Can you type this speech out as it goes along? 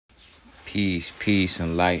Peace,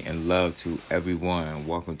 and light and love to everyone.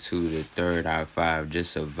 Welcome to the Third Eye 5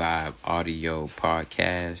 Just a Vibe audio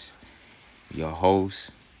podcast. Your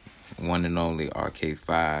host, one and only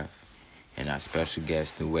RK5, and our special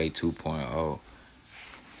guest, New Way 2.0.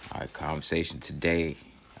 Our conversation today,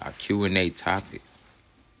 our Q&A topic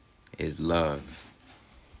is love.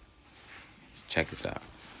 Check us out.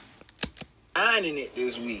 Signing it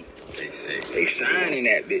this week. They signing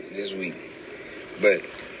that bit this week. But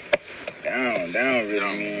that don't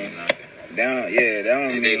really mean nothing. That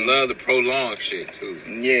don't mean. They love the prolonged shit too.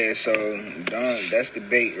 Yeah, so that's the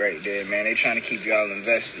bait right there, man. They trying to keep y'all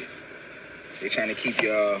invested. They trying to keep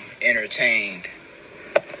y'all entertained.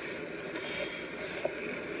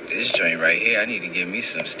 This joint right here, I need to give me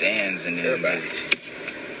some stands in this bitch.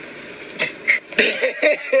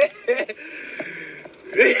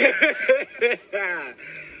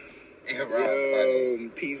 Yo,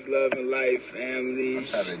 peace, love, and life, family. I'm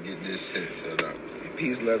trying to get this shit set up.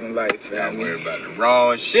 Peace, love, and life, family. Don't worry about the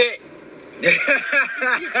wrong shit.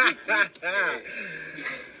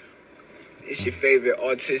 It's your favorite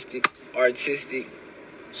artistic,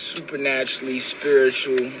 supernaturally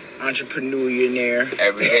spiritual entrepreneur.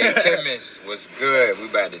 Everyday chemist. What's good? We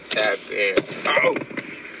about to tap in. Oh.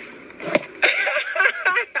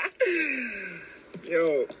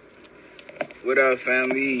 Yo, what up,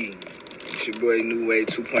 family? It's your boy New Way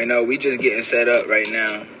 2.0. We just getting set up right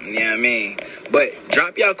now. You know what I mean? But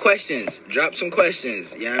drop y'all questions. Drop some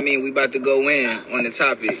questions. You know what I mean? We about to go in on the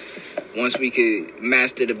topic once we could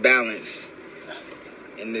master the balance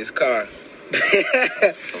in this car.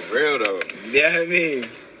 For real, though. You know what I mean?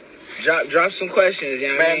 Drop some questions. You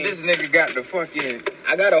know what I mean? This nigga got the fucking...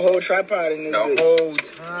 I got a whole tripod in this bitch. The whole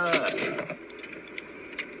time.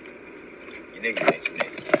 You niggas.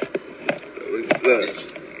 Look.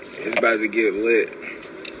 It's about to get lit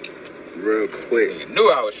real quick. You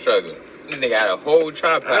knew I was struggling. This nigga had a whole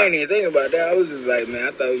tripod. I ain't even thinking about that. I was just like, man,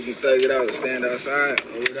 I thought we could thug it out and stand outside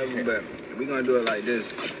or whatever, but we gonna do it like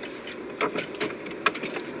this.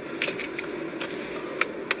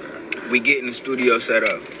 We getting the studio set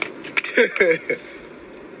up.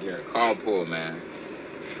 You're a carpool, man.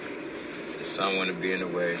 The sun wanna be in the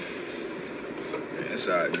way. It's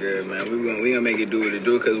all good, man. We gonna make it do what it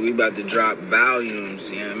do because we about to drop volumes,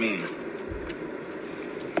 you know what I mean?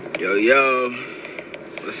 Yo,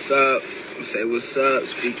 what's up? Say what's up,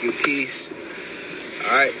 speak your piece.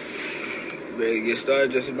 All right, ready to get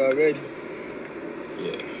started, just about ready?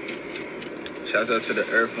 Yeah. Shout out to the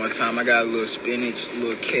earth one time. I got a little spinach, a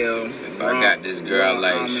little kale. If I got this girl,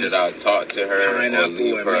 like, almonds, should I talk to her or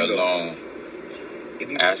leave her alone?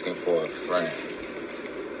 Asking for a friend.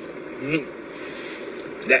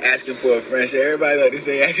 That asking for a friend shit. Everybody like to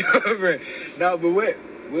say asking for a friend. No, but what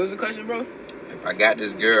was the question, bro? If I got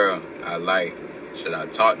this girl I like, should I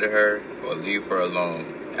talk to her or leave her alone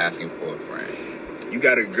asking for a friend? You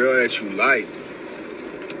got a girl that you like.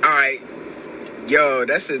 Alright. Yo,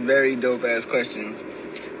 that's a very dope ass question.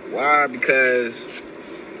 Why? Because,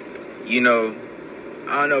 you know,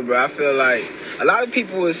 I don't know, bro. I feel like a lot of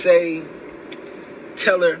people would say,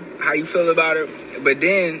 tell her how you feel about her. But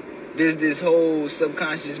then there's this whole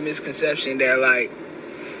subconscious misconception that, like,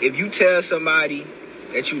 if you tell somebody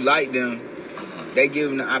that you like them, they give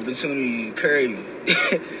them the opportunity to curve you.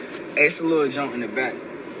 It's a little jump in the back.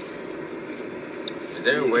 Is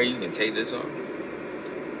there a way you can take this off?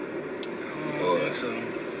 So.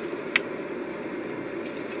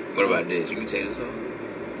 What about this? You can take this off?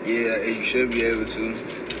 Yeah, you should be able to.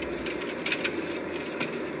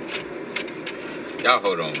 Y'all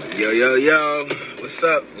hold on, man. Yo. What's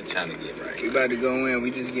up? We're trying to get right. We about to go in.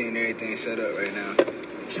 We just getting everything set up right now.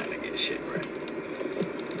 I'm trying to get shit right.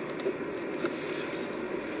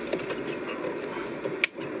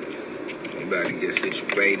 We about to get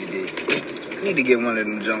situated. I need to get one of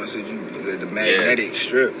them joints with the magnetic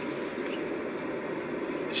strip.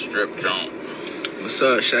 Strip joint. What's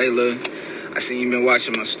up, Shayla? I seen you been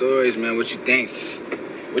watching my stories, man. What you think?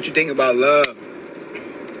 What you think about love?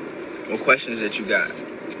 What questions that you got?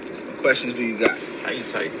 What questions do you got? How you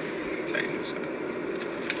tighten this up?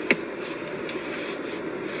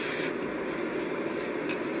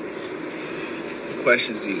 What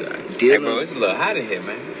questions do you got? Hey, bro, it's a little hot in here,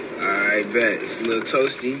 man. Alright, bet. It's a little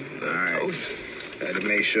toasty. Alright. Gotta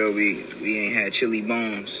make sure we ain't had chili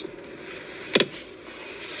bones.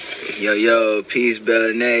 Yo, peace,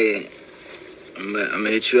 Bellinay. I'm gonna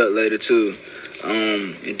hit you up later, too.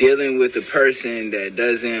 Dealing with a person that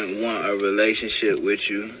doesn't want a relationship with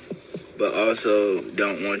you, but also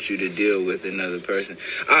don't want you to deal with another person.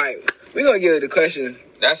 All right, we're gonna give it a question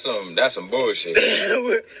That's some bullshit.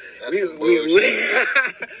 we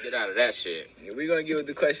Get out of that shit. We're going to get with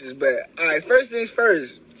the questions, but all right, first things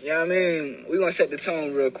first. You know what I mean? We're going to set the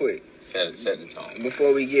tone real quick. Set the tone.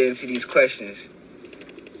 Before we get into these questions.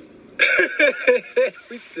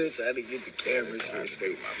 We still trying to get the camera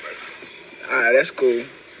straight. Alright, that's cool.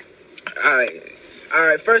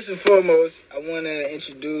 Alright, first and foremost, I want to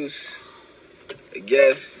introduce a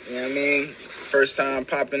guest, you know what I mean? First time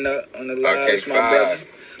popping up on the live. It's my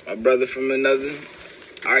brother from another.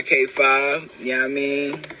 RK5, you know what I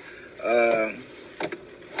mean?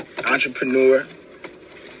 Entrepreneur,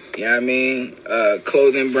 you know what I mean?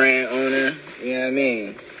 Clothing brand owner, you know what I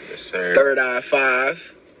mean? Yes, sir. Third Eye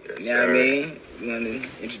 5. Yes, You know what I mean? You want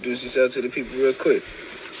to introduce yourself to the people real quick?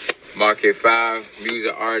 Mark K5,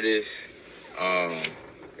 music artist.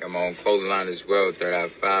 Got my own clothing line as well, Third Eye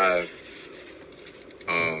 5.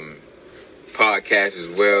 Podcast as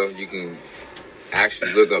well. You can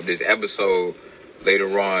actually look up this episode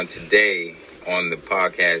later on today on the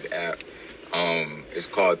podcast app. It's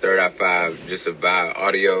called Third Eye 5, Just a Vibe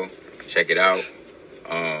Audio. Check it out.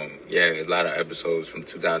 There's a lot of episodes from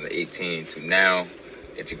 2018 to now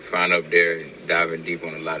that you can find up there, diving deep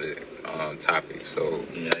on a lot of topics. So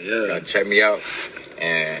check me out,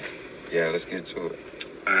 and let's get to it.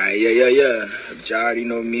 Alright, yeah. Y'all already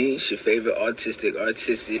know me. It's your favorite artistic,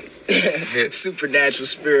 supernatural,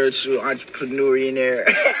 spiritual, entrepreneurial there.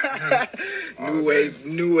 New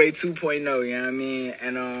way 2.0, you know what I mean?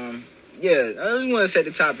 And I just want to set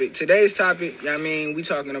the topic. Today's topic, you know what I mean, we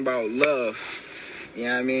talking about love. You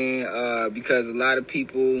know what I mean? Because a lot of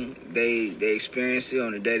people, they experience it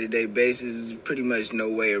on a day-to-day basis. There's pretty much no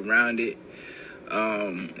way around it.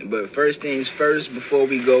 But first things first, before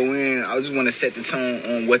we go in, I just want to set the tone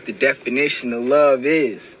on what the definition of love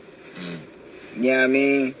is. You know what I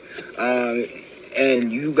mean?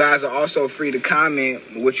 And you guys are also free to comment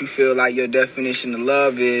what you feel like your definition of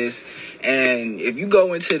love is. And if you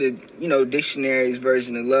go into the, dictionary's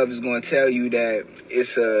version of love, is going to tell you that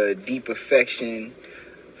it's a deep affection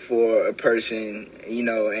for a person,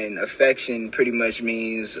 and affection pretty much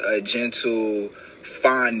means a gentle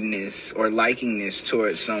fondness or likingness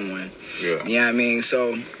towards someone. Yeah. You know what I mean?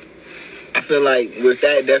 So I feel like with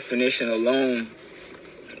that definition alone,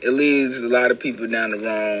 it leads a lot of people down the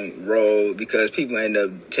wrong road because people end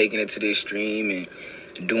up taking it to the extreme and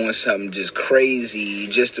doing something just crazy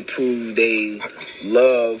just to prove their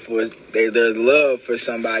love for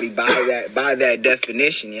somebody by that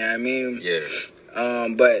definition. You know what I mean? Yeah.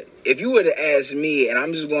 But if you were to ask me, and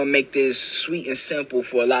I'm just going to make this sweet and simple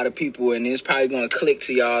for a lot of people, and it's probably going to click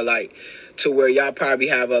to y'all, to where y'all probably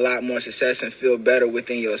have a lot more success and feel better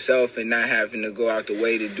within yourself and not having to go out the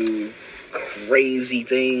way to do crazy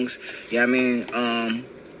things. You know what I mean?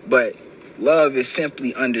 But love is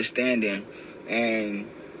simply understanding. And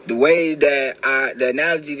the way that the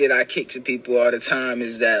analogy that I kick to people all the time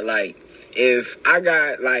is that, if I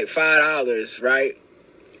got, $5, right?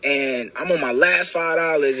 And I'm on my last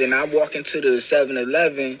 $5 and I walk into the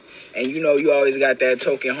 7-Eleven and you always got that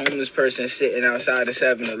token homeless person sitting outside the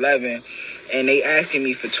 7-Eleven and they asking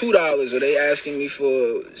me for $2 or they asking me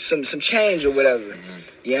for some change or whatever. Mm-hmm.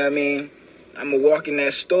 You know what I mean? I'm gonna walk in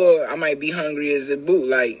that store, I might be hungry as a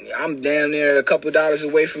boot. I'm damn near a couple dollars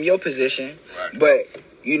away from your position. Right. But,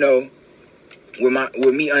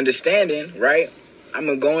 with me understanding, right? I'm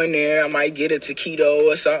gonna go in there, I might get a taquito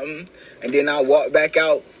or something, and then I'll walk back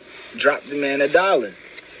out, drop the man $1.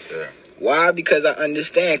 Yeah. Why? Because I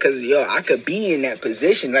understand. Because I could be in that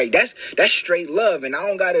position. That's straight love, and I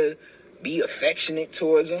don't gotta be affectionate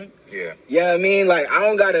towards him. Yeah. You know what I mean? I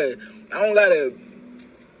don't gotta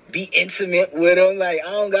be intimate with him. I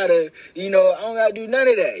don't gotta do none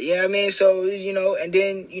of that. You know what I mean? So and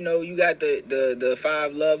then you got the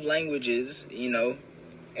 5 love languages.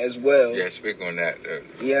 As well. Yeah, speak on that.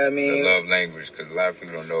 You know what I mean? The love language, because a lot of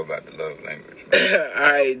people don't know about the love language. All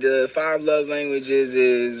right, the 5 love languages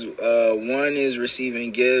is one is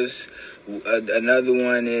receiving gifts, another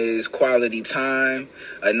one is quality time,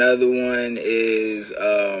 another one is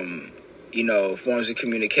forms of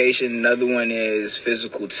communication, another one is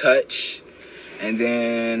physical touch, and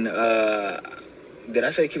then did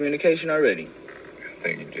I say communication already? I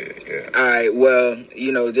think you did, yeah. All right, well,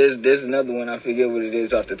 there's another one. I forget what it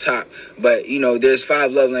is off the top. But, there's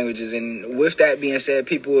 5 love languages. And with that being said,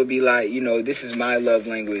 people would be like, this is my love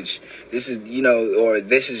language. This is, or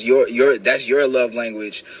this is that's your love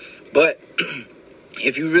language. But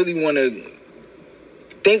if you really want to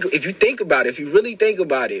if you think about it, if you really think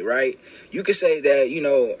about it, right, you could say that, you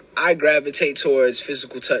know, I gravitate towards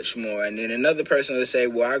physical touch more, and then another person would say,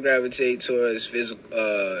 well, I gravitate towards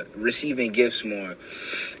receiving gifts more.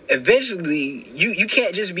 Eventually, you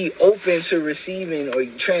can't just be open to receiving or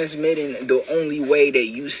transmitting the only way that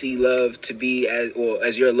you see love to be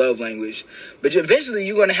as your love language. But eventually,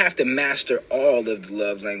 you're going to have to master all of the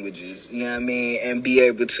love languages, you know what I mean, and be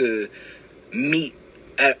able to meet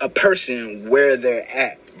a person where they're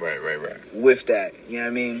at. Right. With that, you know what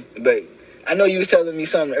I mean? But I know you was telling me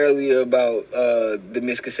something earlier about the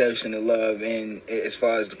misconception of love, and as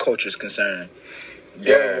far as the culture is concerned.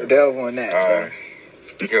 Delve on that.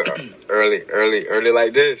 Early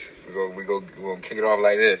like this. We gonna kick it off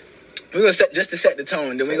like this. We're gonna set the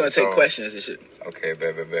tone. Then we're gonna take questions and shit. Okay,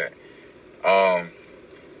 bet.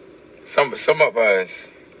 Some of us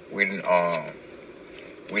we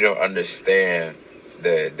don't understand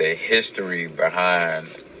the history behind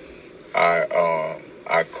our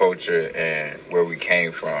culture and where we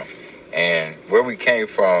came from. And where we came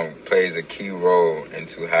from plays a key role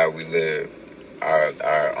into how we live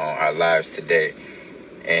our lives today.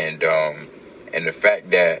 And the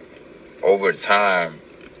fact that over time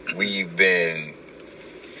we've been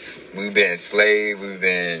enslaved, we've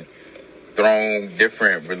been thrown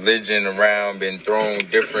different religion around, been thrown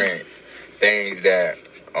different things that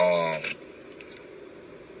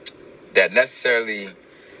necessarily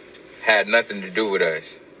had nothing to do with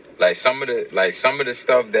us. Like some of the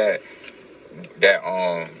stuff that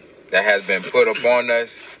has been put upon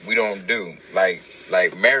us, we don't do. Like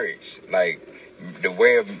marriage, like the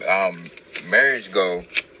way of marriage go.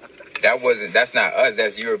 That's not us.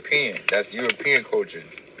 That's European. That's European culture.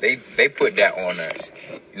 They put that on us.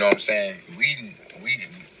 You know what I'm saying? We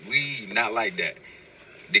not like that.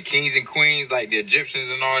 The kings and queens, like the Egyptians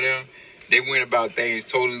and all them, they went about things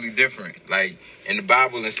totally different. Like in the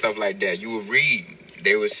Bible and stuff like that, you would read,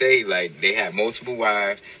 they would say like they had multiple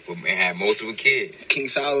wives and had multiple kids. King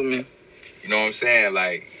Solomon. You know what I'm saying?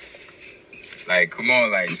 Like come on,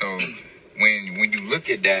 like, so when you look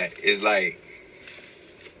at that, it's like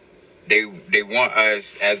they want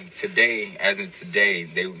us as in today,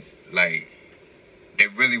 they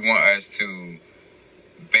really want us to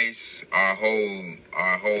base our whole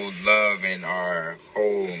love and our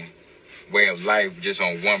whole way of life just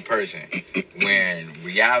on one person. When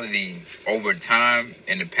reality, over time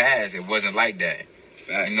in the past, it wasn't like that.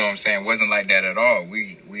 Facts. You know what I'm saying? It wasn't like that at all.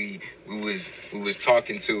 We was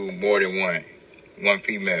talking to more than one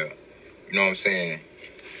female. You know what I'm saying?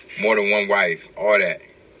 More than one wife. All that.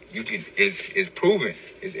 It's proven.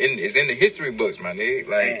 It's in the history books, my nigga.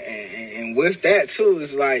 Like, and with that too,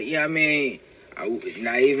 it's like, yeah, I mean,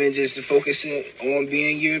 not even just focusing on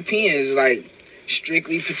being Europeans, like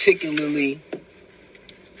strictly, particularly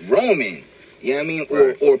Roman. You know what I mean?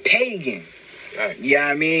 Right. Or pagan. right. Yeah,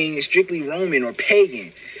 I mean, strictly Roman or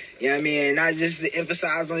pagan. You know what I mean? Not just to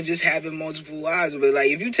emphasize on just having multiple lives, but like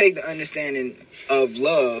if you take the understanding of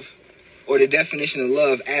love, or the definition of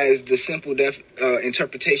love as the simple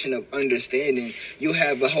interpretation of understanding, you'll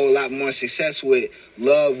have a whole lot more success with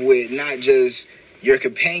love with not just your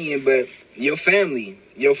companion, but your family,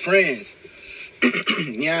 your friends.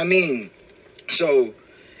 You know what I mean? So,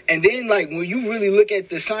 and then like when you really look at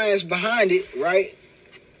the science behind it, right?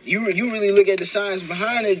 You really look at the science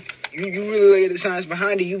behind it, you really look at the science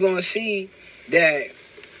behind it, you're going to see that,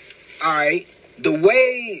 all right,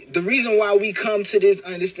 the reason why we come to this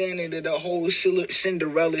understanding of the whole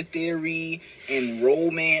Cinderella theory and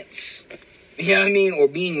romance, you know what I mean, or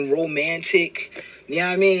being romantic, you know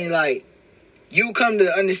what I mean, like, you come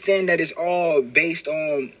to understand that it's all based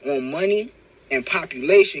on money and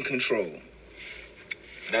population control.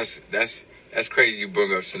 That's crazy you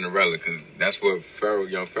bring up Cinderella, because that's what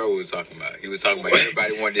young Pharoah was talking about. He was talking about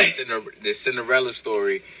everybody wanted this Cinderella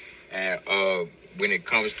story, and when it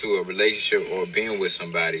comes to a relationship or being with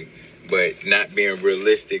somebody, but not being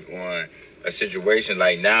realistic on a situation.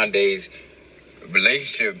 Like nowadays,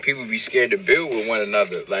 relationship, people be scared to build with one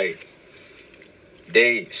another. Like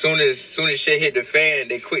they soon as shit hit the fan,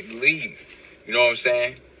 they quit to leave. You know what I'm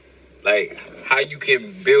saying? Like how you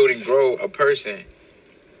can build and grow a person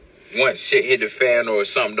once shit hit the fan or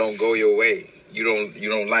something don't go your way. You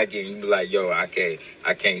don't like it, and you be like, yo, I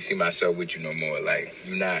can't see myself with you no more. Like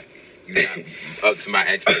you're not up to my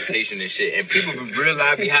expectation and shit. And people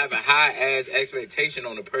be having high ass expectation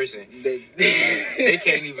on a person. They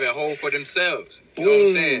can't even hold for themselves. You know what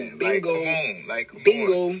I'm saying? Bingo. Like, come on. Like, come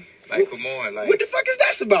bingo. on. Like, come on. Like, what the fuck is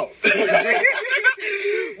that about?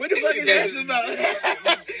 What the fuck is that about?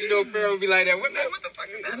 You know, Pharaoh be like that. What the fuck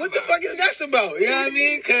is that What the fuck is that about? You know what I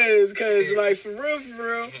mean? Cause like, for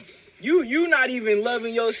real, you not even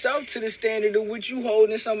loving yourself to the standard of which you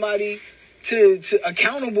holding somebody to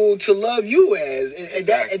accountable to love you as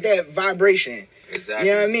at that vibration. Exactly.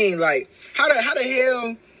 You know what I mean? Like how the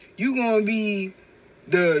hell you gonna be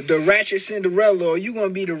the ratchet Cinderella, or you gonna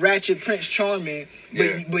be the ratchet Prince Charming,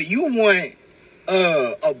 but you want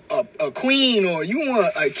a queen, or you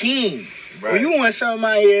want a king, right, or you want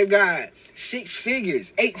somebody that got 6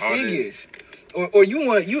 figures, 8 figures, or you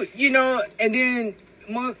want you know, and then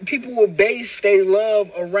people will base their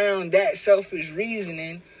love around that selfish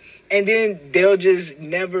reasoning, and then they'll just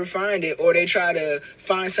never find it, or they try to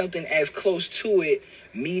find something as close to it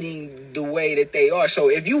meeting the way that they are. So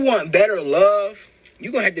if you want better love,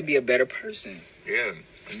 you're going to have to be a better person. Yeah.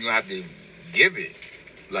 You're going to have to give it.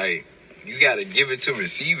 Like, you got to give it to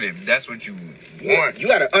receive it. That's what you want. You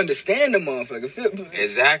got to understand the motherfucker.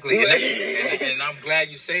 Exactly. And I'm glad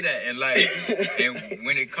you say that. And, like, and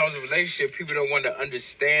when it comes to relationship, people don't want to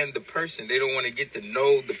understand the person. They don't want to get to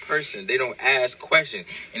know the person. They don't ask questions.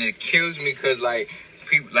 And it kills me because, like,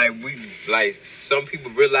 some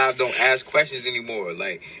people real life don't ask questions anymore.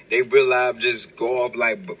 Like, they real life just go off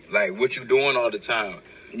like what you doing all the time.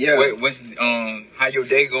 Yeah. What's how your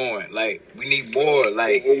day going? Like, we need more.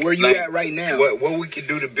 Like, where you at right now? What we can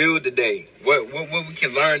do to build today? What we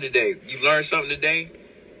can learn today? You learned something today?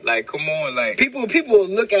 Like, come on, like people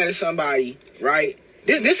look at somebody, right?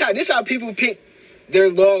 This how people pick their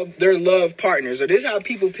love partners, or this how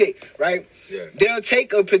people pick, right? Yeah. They'll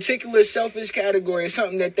take a particular selfish category,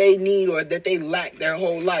 something that they need or that they lack their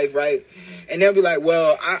whole life, right? Mm-hmm. And they'll be like,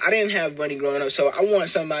 well, I didn't have money growing up, so I want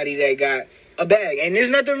somebody that got a bag. And there's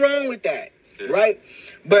nothing wrong with that, right?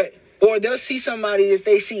 But, or they'll see somebody that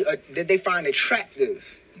they see, that they find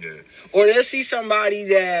attractive. Yeah. Or they'll see somebody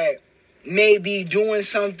that may be doing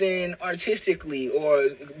something artistically or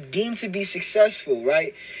deemed to be successful,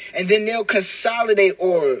 right? And then they'll consolidate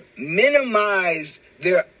or minimize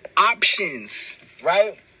their options,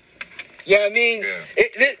 right? You know what I mean? Yeah.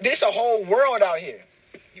 There's a whole world out here.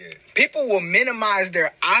 Yeah. People will minimize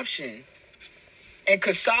their option and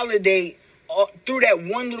consolidate through that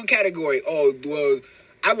one little category. Oh, well,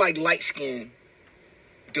 I like light-skinned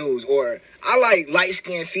dudes, or I like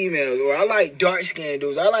light-skinned females, or I like dark-skinned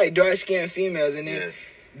dudes, I like dark-skinned females, and then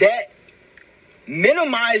that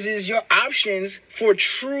minimizes your options for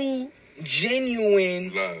true,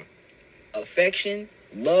 genuine love, affection,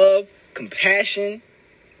 love, compassion,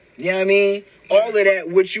 you know what I mean? All of that,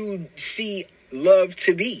 what you see love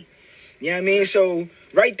to be. You know what I mean? So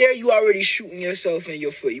right there, you already shooting yourself in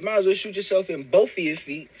your foot. You might as well shoot yourself in both of your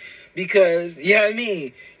feet, because, you know what I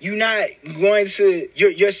mean? You're not going to,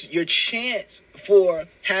 your chance for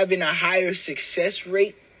having a higher success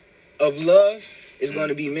rate of love is going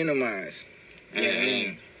to be minimized. You know what I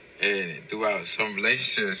mean? And throughout some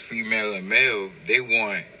relationships, female and male, they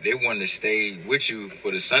want to stay with you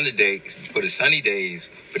for the sunny days,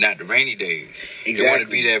 but not the rainy days. Exactly. They want to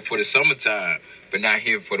be there for the summertime, but not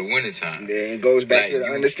here for the wintertime. Then it goes back to the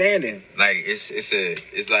understanding. Like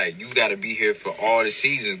it's like you got to be here for all the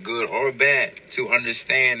seasons, good or bad, to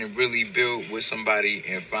understand and really build with somebody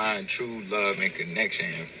and find true love and connection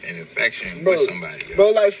and affection with somebody.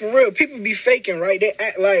 Bro, like, for real, people be faking, right? They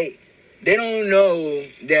act like they don't know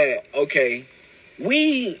that, okay,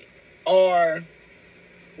 we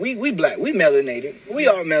black, we melanated. We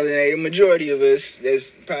are melanated, majority of us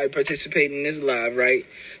that's probably participating in this live, right?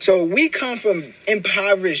 So we come from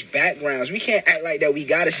impoverished backgrounds. We can't act like that we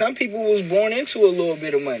got it. Some people was born into a little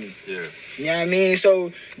bit of money. Yeah. You know what I mean?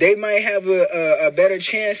 So they might have a better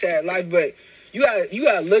chance at life, but you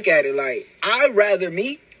gotta look at it like, I'd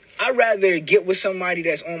rather get with somebody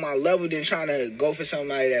that's on my level than trying to go for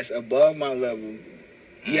somebody that's above my level.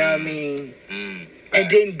 You know what I mean? And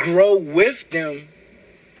then grow with them,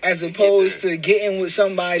 as opposed to getting with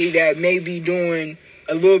somebody that may be doing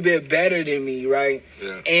a little bit better than me, right?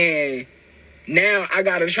 Yeah. And now I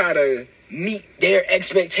gotta try to meet their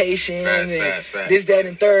expectations fast. This, that,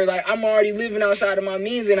 and third. Like, I'm already living outside of my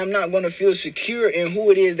means, and I'm not gonna feel secure in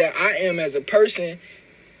who it is that I am as a person,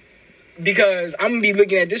 because I'm gonna be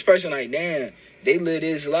looking at this person like, damn, they live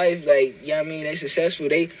this life, like, you know what I mean? They successful.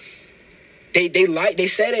 They say they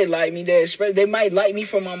like me. They might like me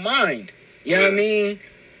from my mind. You know what I mean?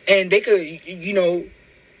 And they could, you know,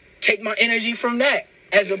 take my energy from that,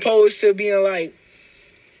 as opposed to being like.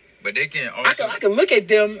 But they can also. I could look at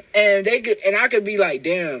them and I could be like,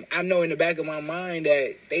 damn, I know in the back of my mind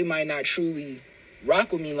that they might not truly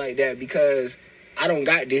rock with me like that, because I don't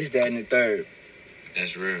got this, that, and the third.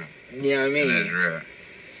 That's real. You know what I mean?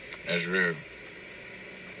 That's real.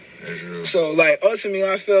 So, like, ultimately,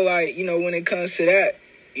 I feel like, you know, when it comes to that,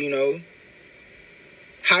 you know,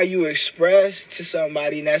 how you express to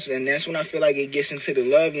somebody, and that's when I feel like it gets into the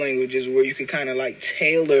love languages, where you can kind of like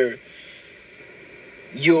tailor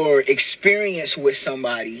your experience with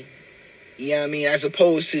somebody. You know what I mean? As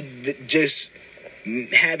opposed to just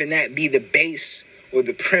having that be the base or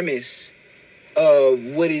the premise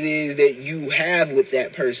of what it is that you have with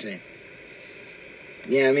that person.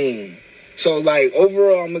 You know what I mean? So, like,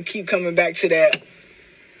 overall, I'm going to keep coming back to that.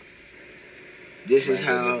 This is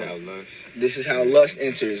how lust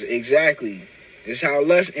enters. Exactly. This is how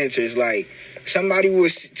lust enters. Like, somebody will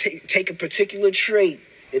take a particular trait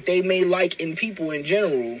that they may like in people in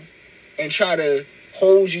general and try to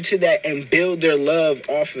hold you to that and build their love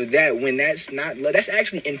off of that, when that's not love. That's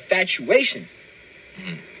actually infatuation.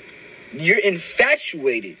 You're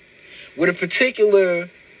infatuated with a particular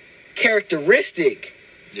characteristic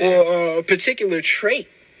or a particular trait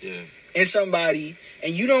in somebody,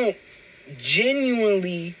 and you don't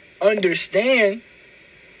genuinely understand,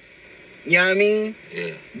 you know what I mean,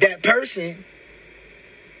 that person,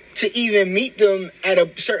 to even meet them at a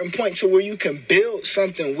certain point to where you can build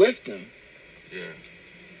something with them.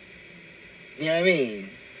 You know what I mean?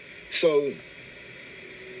 So,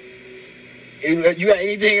 you got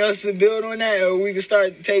anything else to build on that, or we can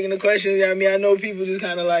start taking the questions? You know what I mean, I know people just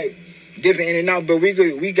kind of like dipping in and out, but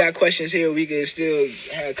we got questions here. We can still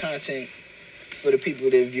have content for the people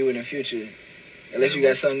that view in the future, unless you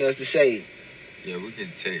got something else to say. Yeah, we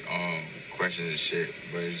can take questions and shit,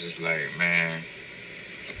 but it's just like, man,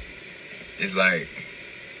 it's like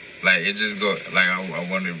it just go like I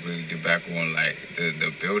want to really get back on like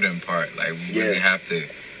the building part. Like we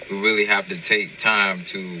really have to take time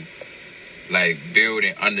to like build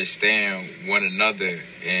and understand one another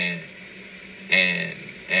and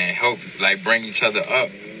help like bring each other up,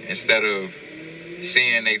 instead of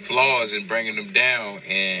seeing their flaws and bringing them down.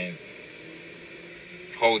 And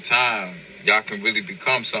whole time y'all can really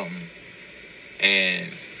become something, and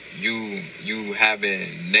you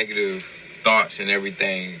having negative thoughts and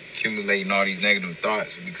everything, accumulating all these negative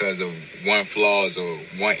thoughts because of one flaws or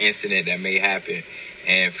one incident that may happen,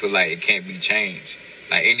 and feel like it can't be changed.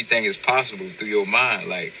 Like, anything is possible through your mind.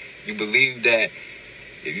 Like, you believe that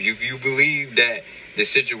if you believe that the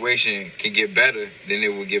situation can get better, then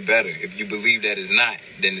it will get better. If you believe that it's not,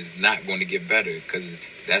 then it's not going to get better, because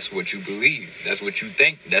that's what you believe. That's what you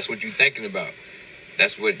think. That's what you're thinking about.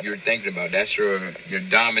 That's what you're thinking about. That's your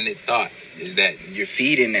dominant thought, is that you're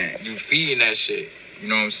feeding that. You feeding that shit. You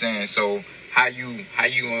know what I'm saying? So how you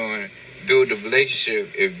gonna build a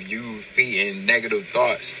relationship if you feeding negative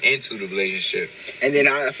thoughts into the relationship? And then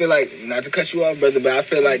I feel like, not to cut you off, brother, but I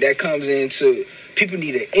feel like that comes into, people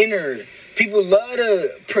need an inner. People love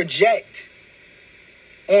to project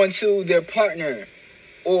onto their partner,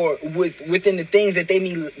 or within the things that they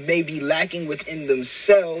may be lacking within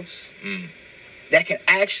themselves, that can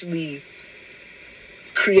actually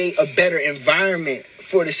create a better environment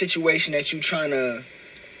for the situation that you're trying to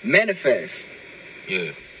manifest.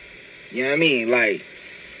 Yeah. You know what I mean? Like,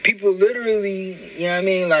 people literally, you know what I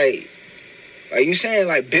mean? Like you saying,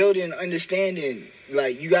 like, building understanding.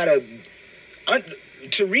 Like, you gotta,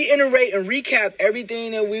 to reiterate and recap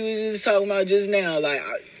everything that we were just talking about just now, like,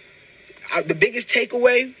 the biggest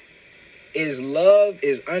takeaway is love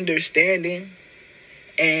is understanding,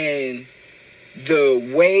 and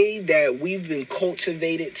the way that we've been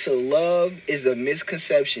cultivated to love is a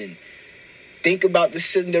misconception. Think about the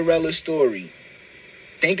Cinderella story.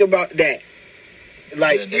 Think about that.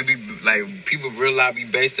 Like, they be like, people real life be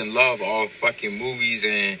based in love all fucking movies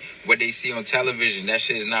and what they see on television. That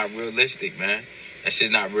shit is not realistic, man. That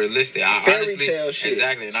shit's not realistic. Fairy tale shit.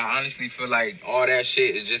 Exactly. And I honestly feel like all that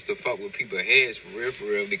shit is just to fuck with people's heads for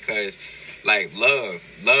real, because like love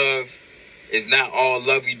is not all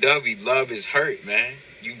lovey-dovey. Love is hurt, man.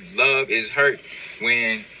 Love is hurt.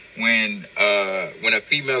 When a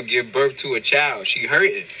female give birth to a child, she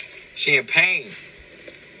hurting. She in pain.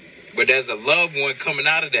 But there's a loved one coming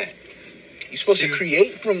out of that. You're supposed to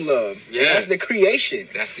create from love. Yeah. That's the creation.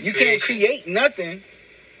 You can't create nothing.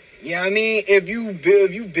 You know what I mean? If you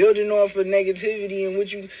building off of negativity and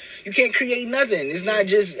what you can't create nothing. It's not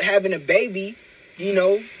just having a baby, you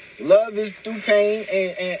know. Love is through pain,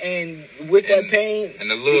 and with that pain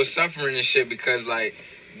and a little suffering and shit, because like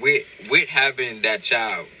with having that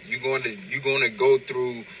child, you're gonna go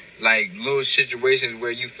through like little situations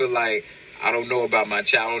where you feel like, I don't know about my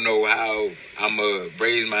child. I don't know how I'm going to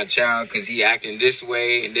raise my child because he acting this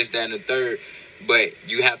way and this, that, and the third. But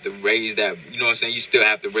you have to raise that, you know what I'm saying? You still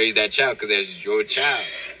have to raise that child because that's your child.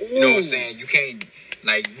 You know what I'm saying? You can't,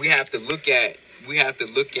 like, we have to look at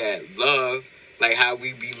love like how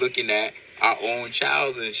we be looking at our own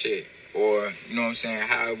child and shit. or you know what I'm saying,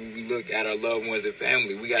 how we look at our loved ones and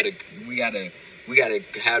family. We gotta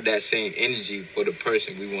have that same energy for the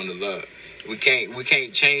person we want to love. We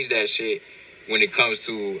can't change that shit when it comes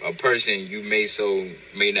to a person you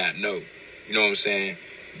may not know. You know what I'm saying?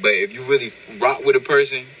 But if you really rock with a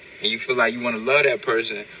person and you feel like you want to love that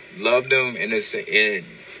person, love them in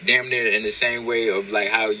damn near in the same way of like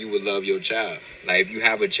how you would love your child. Like if you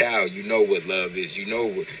have a child, you know what love is. You know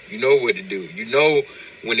what to do. You know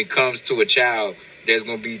when it comes to a child, there's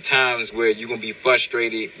going to be times where you're going to be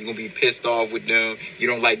frustrated. You're going to be pissed off with them. You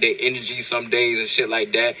don't like their energy some days and shit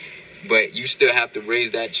like that. But you still have to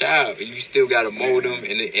raise that child. You still got to mold them.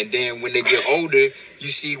 And then when they get older, you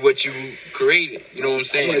see what you created. You know what I'm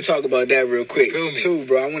saying? I want to talk about that real quick, too,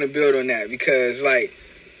 bro. I want to build on that because, like,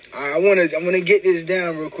 I want to get this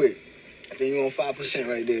down real quick. I think you're on 5%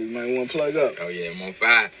 right there. You might want to plug up. Oh, yeah, I'm on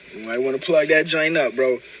 5. You might want to plug that joint up,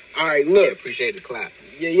 bro. All right, look. Yeah, appreciate the clap.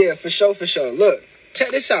 Yeah, for sure. Look, check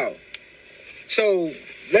this out. So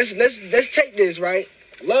let's take this, right?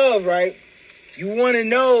 Love, right? You want to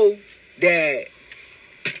know that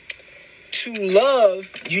to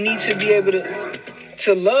love, you need to be able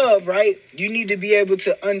to love, right? You need to be able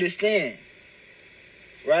to understand,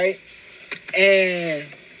 right? And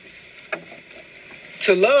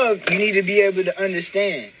to love, you need to be able to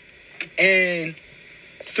understand. And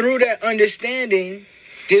through that understanding,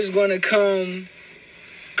 there's going to come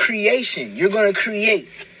creation. You're going to create.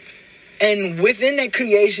 And within that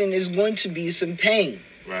creation is going to be some pain.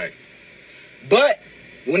 Right. But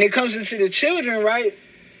when it comes into the children, right,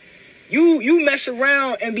 you mess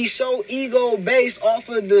around and be so ego-based off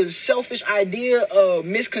of the selfish idea of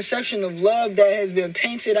misconception of love that has been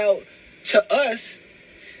painted out to us,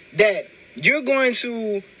 that you're going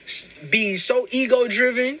to be so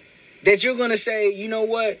ego-driven that you're going to say, you know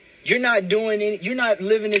what, you're not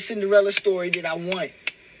living the Cinderella story that I want.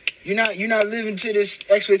 You're not living to this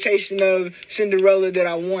expectation of Cinderella that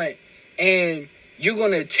I want. And you're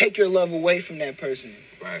going to take your love away from that person.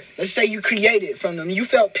 Right. Let's say you created from them. You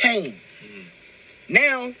felt pain. Mm-hmm.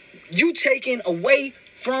 Now, you taken away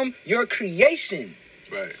from your creation.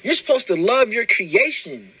 Right. You're supposed to love your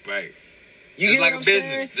creation. Right. You just get like what I'm a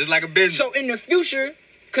business. saying? Just like a business. So in the future,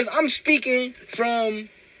 because I'm speaking from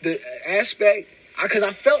the aspect, because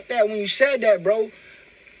I felt that when you said that, bro.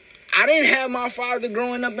 I didn't have my father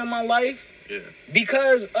growing up in my life. Yeah.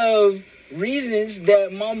 Because of reasons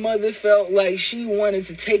that my mother felt like she wanted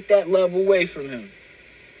to take that love away from him.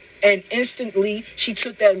 And instantly, she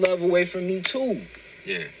took that love away from me, too.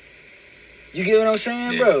 Yeah. You get what I'm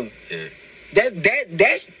saying, bro? Yeah.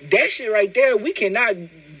 That shit right there, we cannot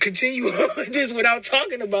continue on this without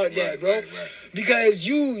talking about that, bro. Right. Because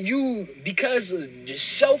because of the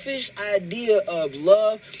selfish idea of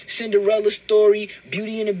love, Cinderella story,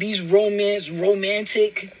 Beauty and the Beast romance,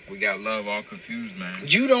 romantic. We got love all confused, man.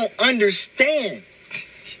 You don't understand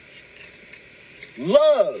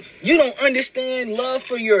love. You don't understand love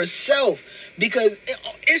for yourself. Because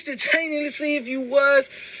instantaneously, if you was,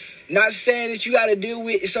 not saying that you got to deal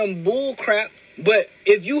with some bull crap, but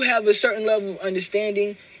if you have a certain level of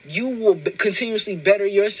understanding, you will continuously better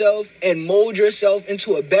yourself and mold yourself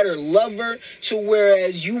into a better lover, to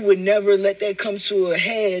whereas you would never let that come to a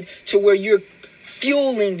head to where you're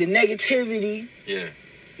fueling the negativity. Yeah.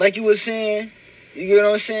 Like you were saying. You know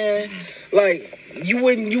what I'm saying? Mm-hmm. Like you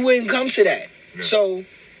wouldn't come to that. Yeah. So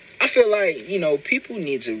I feel like, people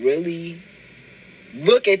need to really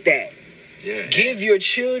look at that. Yeah. Give your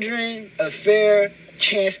children a fair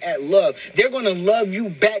chance at love. They're going to love you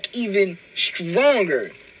back even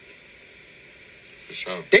stronger. For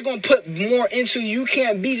sure. They're going to put more into you. You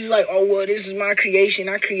can't be just like, oh, well, this is my creation.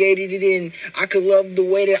 I created it and I could love the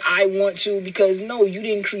way that I want to, because no, you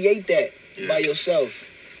didn't create that by yourself.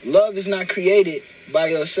 Love is not created by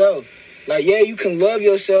yourself. Like, yeah, you can love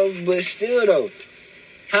yourself, but still though,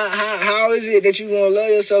 how is it that you gonna love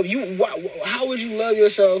yourself? How would you love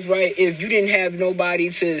yourself, right, if you didn't have nobody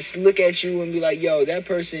to look at you and be like, yo, that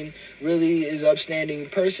person really is an upstanding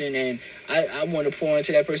person, and I want to pour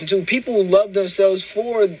into that person too. People love themselves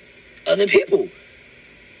for other people.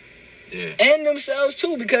 Yeah. And themselves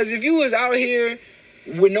too, because if you was out here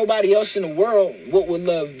with nobody else in the world, what would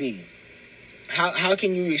love be? How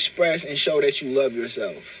can you express and show that you love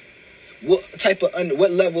yourself? What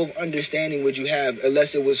level of understanding would you have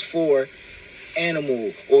unless it was for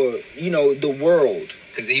animal or, the world?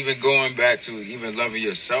 Because even going back to even loving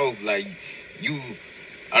yourself, like you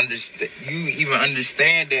even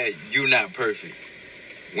understand that you're not perfect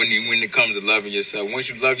when it comes to loving yourself. Once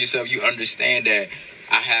you love yourself, you understand that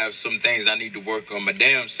I have some things I need to work on my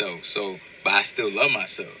damn self. But I still love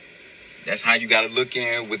myself. That's how you gotta look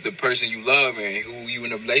in with the person you love and who you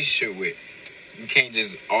in a relationship with. You can't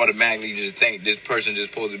just automatically just think this person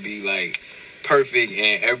just supposed to be like perfect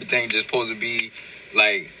and everything just supposed to be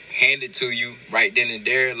like handed to you right then and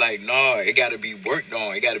there. Like, no, it gotta be worked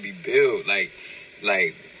on. It gotta be built. Like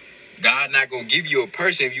God not gonna give you a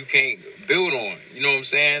person if you can't build on. You know what I'm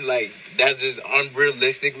saying? Like, that's just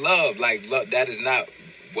unrealistic love. Like, love, that is not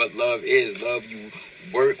what love is. Love, you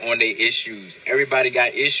work on their issues. Everybody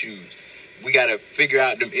got issues. We gotta figure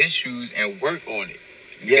out them issues and work on it.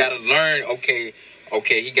 You gotta learn, okay,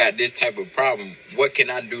 he got this type of problem. What can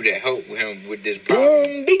I do to help him with this problem?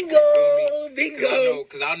 Boom, bingo.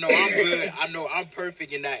 Because I know I'm good. I know I'm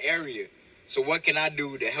perfect in that area. So what can I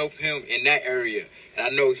do to help him in that area? And I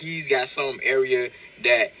know he's got some area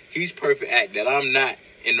that he's perfect at that I'm not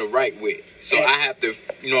in the right with. So I have to,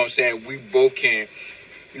 you know what I'm saying, we both can,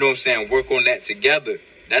 you know what I'm saying, work on that together.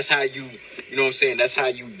 That's how you know what I'm saying, that's how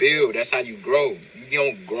you build. That's how you grow. You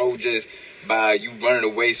don't grow just by you running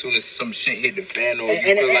away as soon as some shit hit the fan or you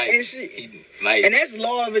feel like... And that's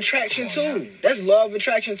law of attraction too. That's law of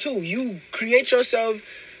attraction too. You create yourself...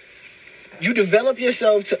 You develop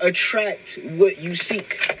yourself to attract what you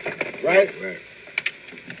seek, right? Right.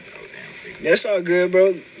 That's all good,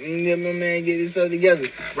 bro. Let my man get himself together,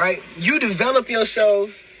 right? You develop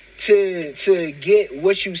yourself to get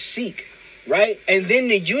what you seek, right? And then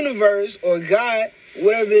the universe or God,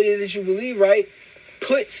 whatever it is that you believe, right,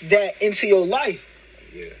 puts that into your life.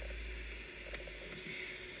 Yeah.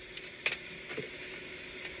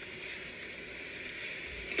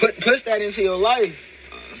 Puts that into your life.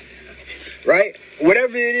 Right?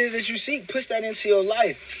 Whatever it is that you seek, push that into your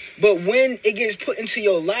life. But when it gets put into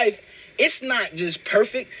your life, it's not just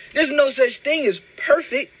perfect. There's no such thing as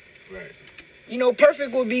perfect. Right. You know,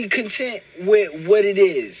 perfect will be content with what it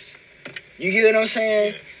is. You get what I'm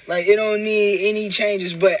saying? Yeah. Like, it don't need any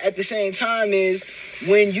changes. But at the same time is,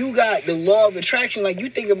 when you got the law of attraction, like you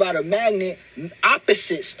think about a magnet,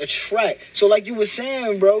 opposites attract. So like you were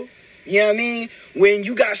saying, bro, you know what I mean? When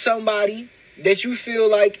you got somebody that you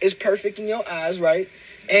feel like is perfect in your eyes, right?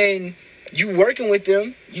 And you working with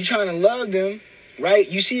them, you trying to love them, right?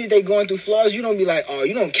 You see that they going through flaws, you don't be like, oh,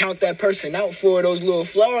 you don't count that person out for those little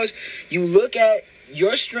flaws. You look at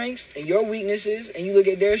your strengths and your weaknesses, and you look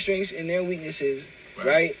at their strengths and their weaknesses,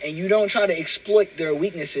 right? And you don't try to exploit their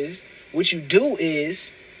weaknesses. What you do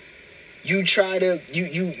is you try to,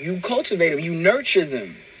 you cultivate them, you nurture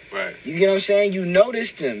them. Right. You get what I'm saying? You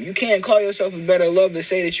notice them. You can't call yourself a better love to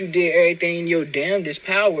say that you did everything in your damnedest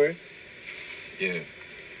power. Yeah.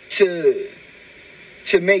 To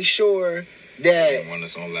make sure that... One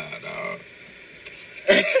that's on loud, dog.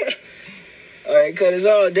 All right, cut it's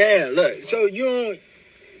all down. Look, so you don't...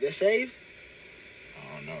 That saved?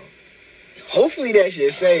 I don't know. Hopefully that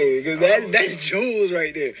shit saved, because that's jewels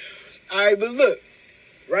right there. All right, but look,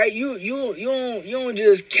 right? You don't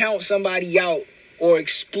just count somebody out or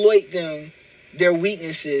exploit them, their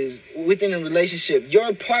weaknesses within a relationship.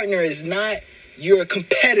 Your partner is not your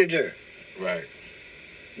competitor. Right.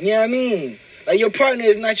 You know what I mean? Like, your partner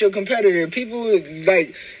is not your competitor. People,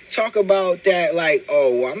 like, talk about that, like,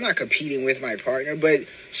 oh, well, I'm not competing with my partner, but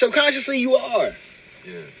subconsciously you are.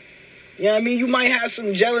 Yeah. You know what I mean? You might have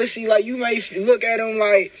some jealousy. Like, you might look at them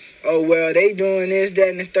like, oh, well, they doing this, that,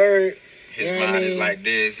 and the third. His mind is like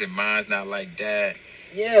this, and mine's not like that.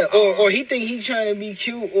 Yeah, or he think he trying to be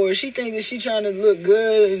cute, or she think that she trying to look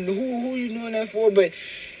good, and who you doing that for? But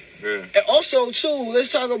and also too,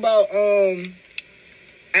 let's talk about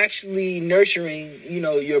actually nurturing, you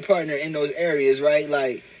know, your partner in those areas, right?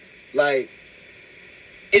 Like,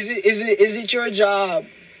 is it your job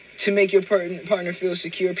to make your partner feel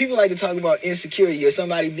secure? People like to talk about insecurity or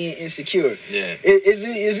somebody being insecure. Yeah, is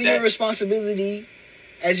it your responsibility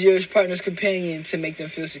as your partner's companion to make them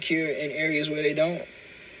feel secure in areas where they don't?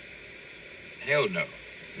 Hell no.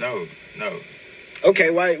 No.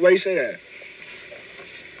 Okay, why you say that?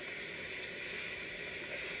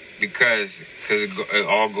 Because it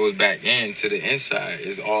all goes back into the inside.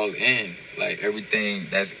 It's all in. Like, everything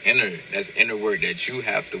that's inner work that you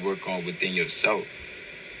have to work on within yourself.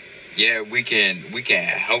 Yeah, we can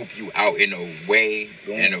help you out in a way,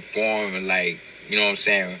 in a form, and, like, you know what I'm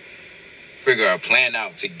saying, figure a plan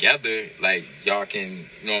out together. Like, y'all can,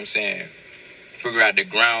 you know what I'm saying, figure out the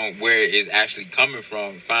ground where it's actually coming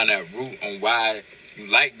from, find that root on why you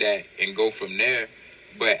like that, and go from there.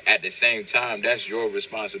 But at the same time, that's your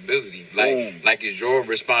responsibility. Like it's your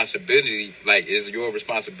responsibility. Like, it's your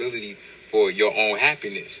responsibility for your own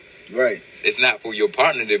happiness. Right. It's not for your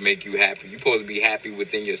partner to make you happy. You're supposed to be happy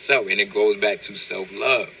within yourself, and it goes back to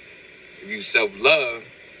self-love. If you self-love,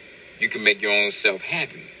 you can make your own self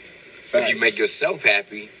happy. Facts. If you make yourself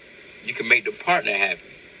happy, you can make the partner happy.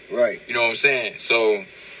 Right. You know what I'm saying? So,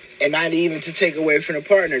 and not even to take away from the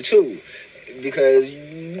partner too, because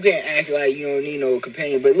you can't act like you don't need no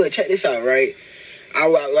companion. But look, check this out, right? I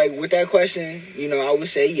like with that question, you know, I would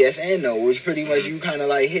say yes and no, which pretty much you kind of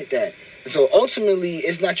like hit that. So ultimately,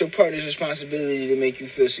 it's not your partner's responsibility to make you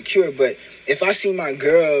feel secure. But if I see my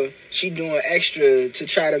girl, she doing extra to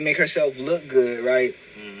try to make herself look good, right?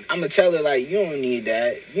 I'm going to tell her, like, you don't need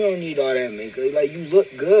that. You don't need all that makeup. Like, you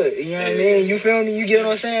look good. You know what I mean? You feel me? You get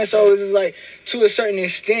what I'm saying? So it's just like, to a certain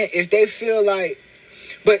extent, if they feel like...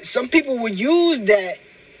 But some people would use that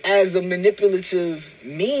as a manipulative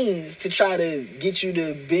means to try to get you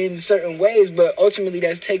to bend certain ways. But ultimately,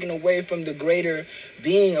 that's taken away from the greater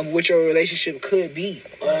being of what your relationship could be,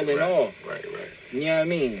 all in all. Right. You know what I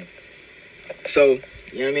mean? So,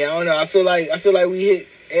 you know what I mean? I don't know. I feel like we hit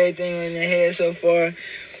everything in the head so far.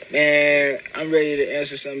 Man, I'm ready to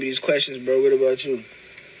answer some of these questions, bro. What about you?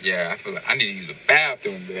 Yeah, I feel like I need to use the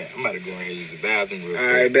bathroom, man. I'm about to go ahead and use the bathroom real quick.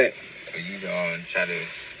 All right, bet. So you gonna try to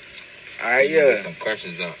get some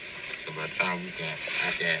questions up. So by the time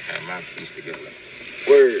I can have my piece together.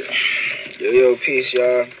 Word. Yo, peace,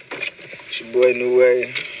 y'all. It's your boy New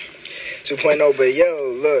Way 2.0. But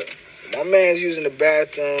yo, look, my man's using the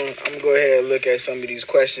bathroom. I'm gonna go ahead and look at some of these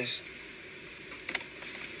questions.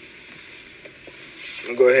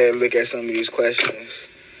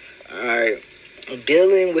 All right.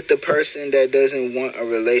 Dealing with the person that doesn't want a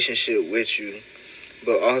relationship with you,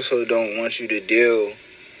 but also don't want you to deal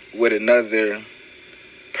with another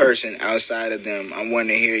person outside of them. I want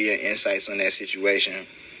to hear your insights on that situation.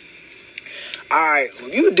 All right.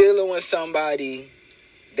 When you dealing with somebody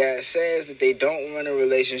that says that they don't want a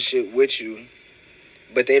relationship with you,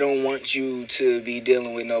 but they don't want you to be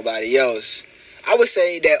dealing with nobody else, I would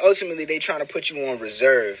say that ultimately they trying to put you on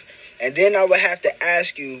reserve. And then I would have to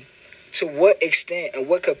ask you, to what extent and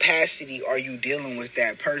what capacity are you dealing with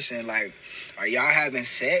that person? Like, are y'all having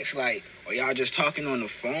sex? Like, are y'all just talking on the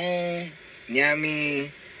phone? You know what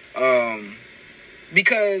I mean?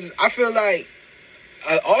 Because I feel like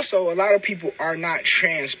also a lot of people are not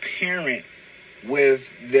transparent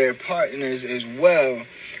with their partners as well.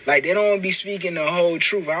 Like, they don't be speaking the whole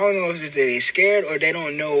truth. I don't know if they're scared or they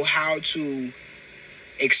don't know how to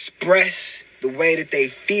express the way that they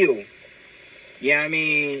feel, you know what I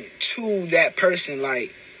mean, to that person.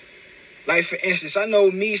 Like for instance, I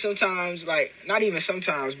know me sometimes, like, not even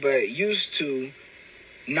sometimes, but used to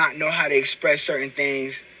not know how to express certain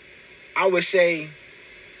things. I would say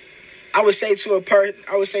to a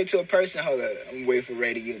person, hold up, I'm waiting for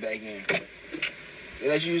Ray to get back in. They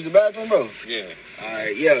let you use the bathroom, bro? Yeah. All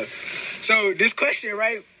right, yeah. So this question,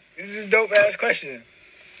 right? This is a dope ass question.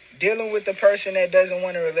 Dealing with the person that doesn't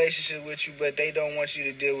want a relationship with you, but they don't want you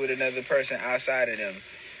to deal with another person outside of them.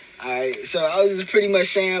 All right. So I was just pretty much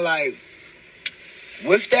saying, like,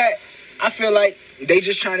 with that, I feel like they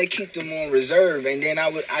just trying to keep them on reserve. And then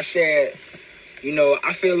I said, you know,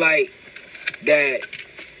 I feel like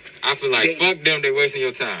fuck them, they wasting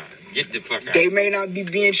your time. Get the fuck out. They may not be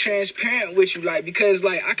being transparent with you, like, because,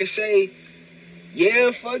 like, I could say,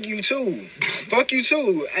 yeah, fuck you too. Fuck you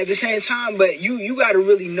too at the same time, but you got to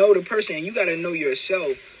really know the person, and you got to know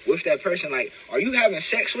yourself with that person. Like, are you having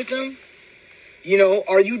sex with them? You know,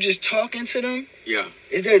 are you just talking to them? Yeah.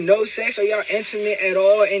 Is there no sex? Are y'all intimate at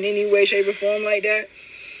all in any way, shape, or form like that?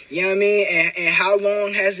 You know what I mean? And how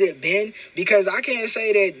long has it been? Because I can't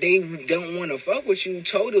say that they don't want to fuck with you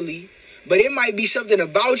totally, but it might be something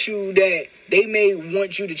about you that they may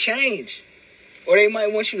want you to change. Or they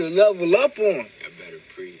might want you to level up on. I better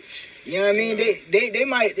preach. You know what I mean?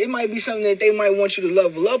 They might be something that they might want you to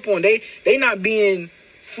level up on. They not being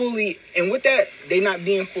fully, and with that, they not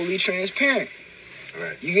being fully transparent.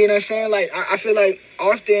 Right. You get what I'm saying? Like, I feel like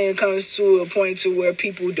often it comes to a point to where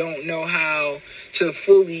people don't know how to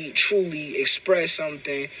fully, truly express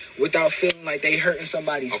something without feeling like they hurting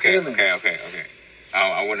somebody's feelings. Okay.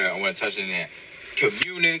 I want to touch on that.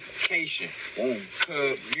 Communication. Boom.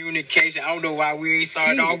 Communication. I don't know why we ain't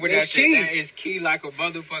started off with that shit. That is key like a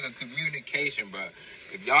motherfucker. Communication, bro.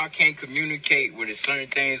 If y'all can't communicate with certain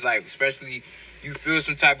things, like especially you feel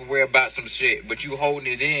some type of way about some shit, but you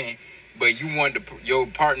holding it in, but you want your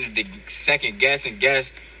partner to second guess and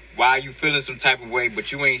guess why you feeling some type of way,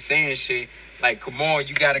 but you ain't saying shit. Like, come on,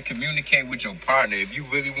 you gotta communicate with your partner. If you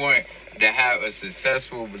really want to have a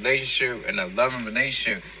successful relationship and a loving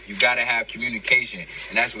relationship, you gotta have communication.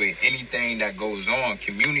 And that's with anything that goes on.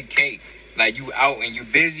 Communicate. Like, you out and you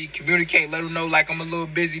busy, communicate. Let them know, like, I'm a little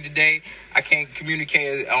busy today. I can't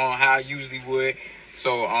communicate on how I usually would.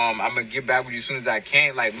 So I'm gonna get back with you as soon as I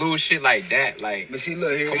can. Like, little shit like that. Like, but see,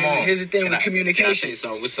 look, come on. Here's the thing with communication.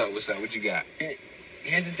 So what's up? What you got?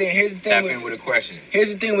 Here's the thing. Tap in with a question.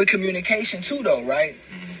 Here's the thing with communication too, though, right?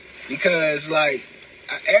 Mm-hmm. Because like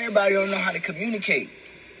everybody don't know how to communicate.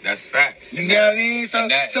 That's facts. You know what I mean? So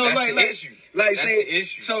that's the issue. That's the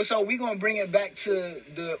issue. So we gonna bring it back to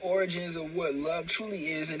the origins of what love truly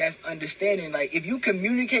is, and that's understanding. Like if you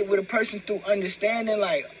communicate with a person through understanding,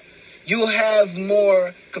 like you'll have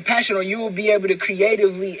more compassion, or you'll be able to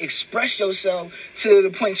creatively express yourself to the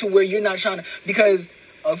point to where you're not trying to. Because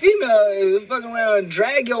a female is fucking around,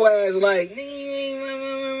 drag your ass like.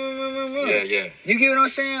 Yeah. You get what I'm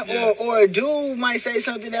saying? Yeah. Or a dude might say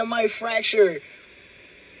something that might fracture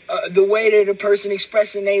the way that the person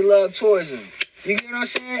expressing their love towards him. You get what I'm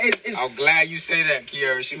saying? I'm glad you say that,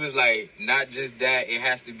 Kiara. She was like, not just that, it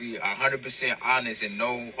has to be 100% honest and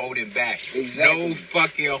no holding back. Exactly. No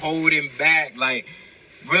fucking holding back. Like,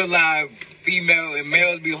 real life female and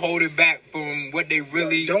males be holding back from what they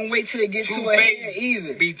really... Don't wait till it gets to a head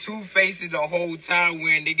either. Be two-faced the whole time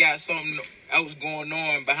when they got something else going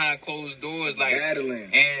on behind closed doors. Like,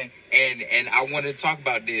 battling. And I want to talk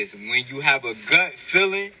about this. When you have a gut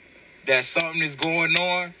feeling that something is going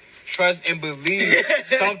on, trust and believe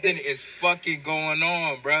something is fucking going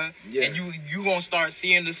on, bruh. Yeah. And you gonna start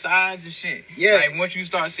seeing the signs and shit. Yeah. Like, once you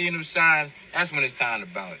start seeing them signs, that's when it's time to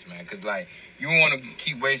bounce, man. Because, like, you don't want to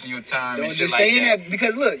keep wasting your time Don't and shit just like stay in that. there.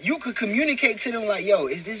 Because, look, you could communicate to them like, yo,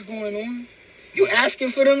 is this going on? You asking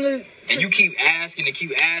for them to... And you keep asking and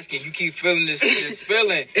keep asking. You keep feeling this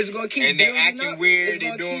feeling. It's going to keep and building they're acting up. weird. It's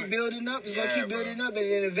going to keep building up. It's going to keep building up.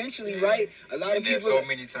 And then eventually, right, a lot of people... so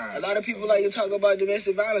many times. A lot of people like to talk about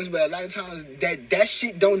domestic violence, but a lot of times that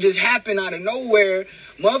shit don't just happen out of nowhere.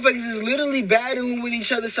 Motherfuckers is literally battling with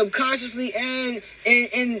each other subconsciously and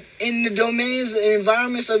in the domains and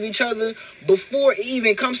environments of each other before it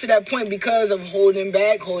even comes to that point because of holding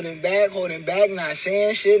back, not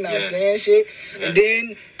saying shit. Yeah. And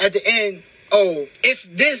then at the end, oh, it's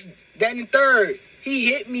this, that, and third.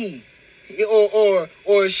 He hit me.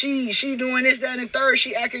 Or she doing this, that, and third.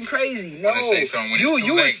 She acting crazy. No, say something when you it's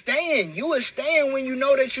too was late. staying. You was staying when you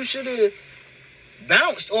know that you should have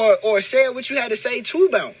bounced or said what you had to say to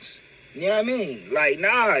bounce. You know what I mean? Like,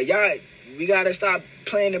 nah, y'all, we gotta stop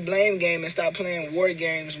playing the blame game and stop playing war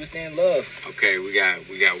games within love. Okay, we got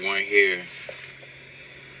one here.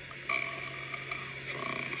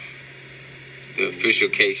 From the official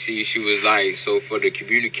KC. She was like, so for the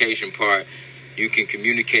communication part, you can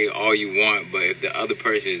communicate all you want, but if the other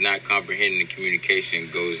person is not comprehending, the communication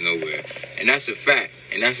goes nowhere. And that's a fact.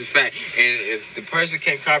 And if the person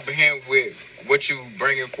can't comprehend with what you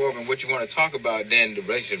bringing forward and what you want to talk about, then the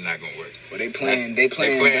relationship not gonna work. Well, they playing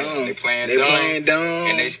dumb.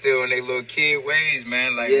 And they still in their little kid ways,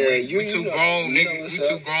 man. Like, yeah, we too grown, nigga. We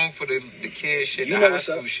too grown for the kid shit, the high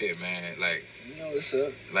school shit, man. Like, what's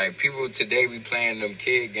up? Like, people today be playing them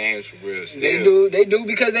kid games for real still. They do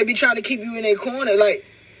because they be trying to keep you in their corner. Like,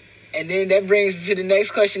 and then that brings to the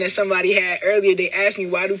next question that somebody had earlier. They asked me,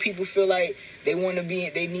 why do people feel like they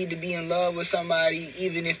need to be in love with somebody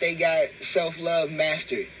even if they got self-love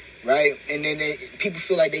mastered, right? And then people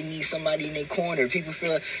feel like they need somebody in their corner. People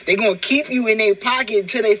feel like they're going to keep you in their pocket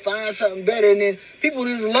until they find something better. And then people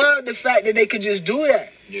just love the fact that they could just do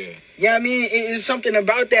that. Yeah. You know what I mean? It is something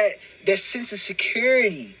about that sense of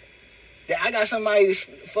security that I got somebody to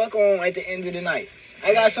fuck on at the end of the night.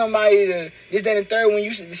 I got somebody to this, that, and third. When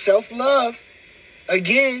you self-love,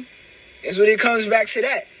 again, that's when it comes back to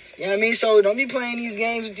that. You know what I mean? So don't be playing these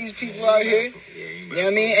games with these people out here. You know what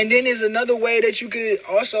I mean? And then there's another way that you could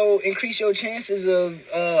also increase your chances of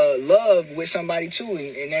love with somebody too,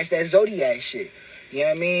 and that's that zodiac shit. You know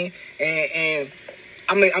what I mean? And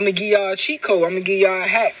I'm gonna give y'all a cheat code. I'm gonna give y'all a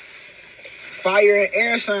hack. Fire and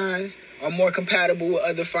air signs are more compatible with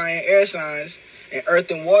other fire and air signs, and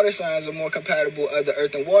earth and water signs are more compatible with other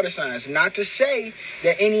earth and water signs. Not to say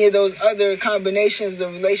that any of those other combinations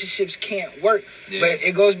of relationships can't work, but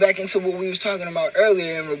it goes back into what we was talking about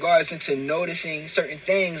earlier in regards into noticing certain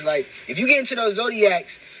things. Like, if you get into those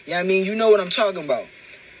zodiacs, you know what I mean, you know what I'm talking about.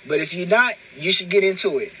 But if you're not, you should get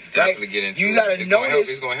into it. Definitely right? Get into you it. gotta It's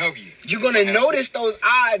notice. Gonna help you. You're going to notice those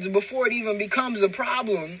odds before it even becomes a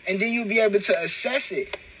problem, and then you'll be able to assess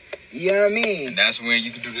it. You know what I mean? And that's when you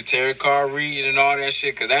can do the tarot card reading and all that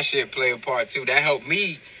shit, because that shit play a part too. That helped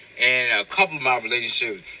me in a couple of my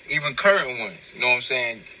relationships, even current ones. You know what I'm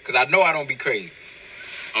saying? Because I know I don't be crazy.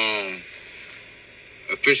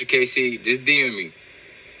 Official KC, just DM me.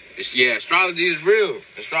 Astrology is real.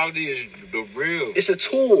 Astrology is the real. It's a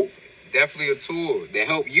tool. Definitely a tool that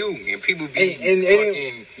help you, and people be and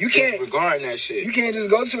you can't disregarding that shit. You can't just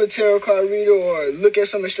go to a tarot card reader or look at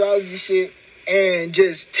some astrology shit and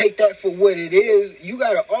just take that for what it is. You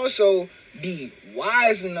gotta also be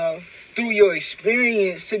wise enough through your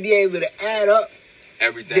experience to be able to add up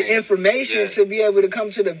everything, the information to be able to come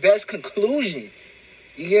to the best conclusion.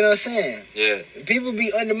 You get what I'm saying? Yeah. People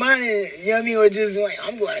be undermining, you know what I mean, or just like,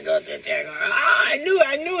 I'm going to go to the tech. I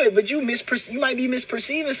knew it, but you might be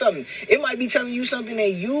misperceiving something. It might be telling you something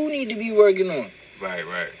that you need to be working on. Right.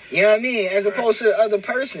 You know what I mean? As opposed to the other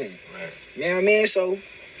person. Right. You know what I mean? So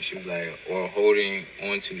she like, or holding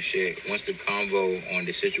on to shit. Once the convo on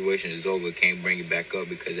the situation is over, can't bring it back up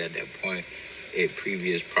because at that point,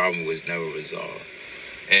 previous problem was never resolved.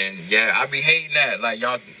 And yeah, I be hating that. Like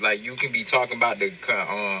y'all, like you can be talking about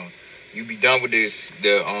you be done with the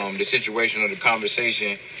situation or the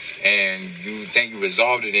conversation, and you think you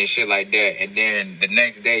resolved it and shit like that, and then the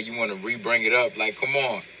next day you want to re-bring it up. Like, come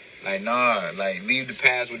on, like nah, like leave the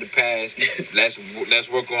past with the past. let's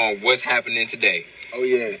work on what's happening today. Oh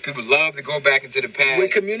yeah, people love to go back into the past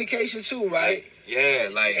with communication too, right?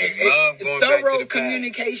 Love going back to the thorough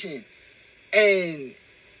communication, and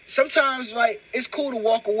sometimes, like, it's cool to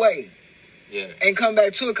walk away and come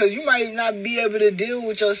back to it because you might not be able to deal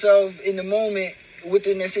with yourself in the moment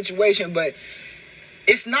within that situation, but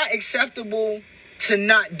it's not acceptable to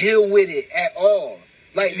not deal with it at all.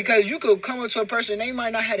 Like, because you could come up to a person, they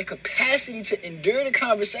might not have the capacity to endure the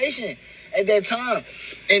conversation at that time,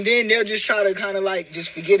 and then they'll just try to kind of like just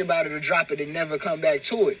forget about it or drop it and never come back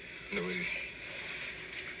to it.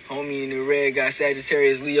 Homie in the red got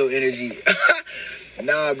Sagittarius Leo energy.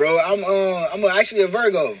 Nah, bro, I'm actually a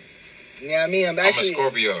Virgo. You know what I mean? I'm a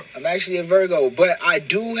Scorpio. I'm actually a Virgo, but I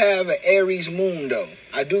do have an Aries moon though.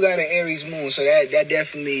 I do got an Aries moon, so that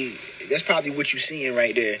definitely, that's probably what you're seeing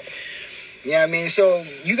right there. You know what I mean? So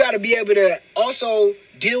you got to be able to also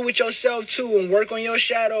deal with yourself too and work on your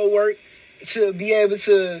shadow work to be able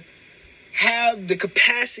to have the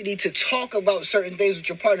capacity to talk about certain things with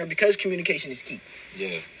your partner because communication is key.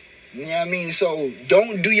 Yeah. You know what I mean? So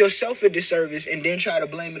don't do yourself a disservice and then try to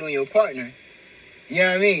blame it on your partner. You know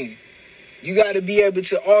what I mean? You got to be able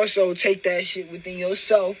to also take that shit within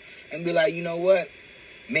yourself and be like, you know what?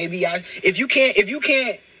 Maybe if you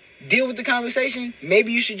can't deal with the conversation,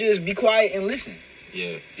 maybe you should just be quiet and listen.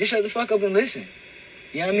 Yeah. Just shut the fuck up and listen.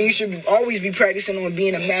 You know what I mean? You should always be practicing on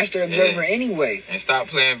being a master observer anyway. And stop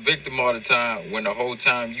playing victim all the time when the whole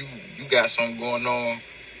time you got something going on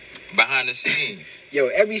behind the scenes. Yo,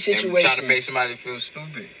 every situation. And trying to make somebody feel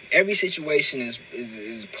stupid. Every situation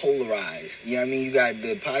is polarized. You know what I mean? You got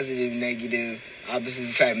the positive, negative,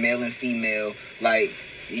 opposites attract, male and female. Like,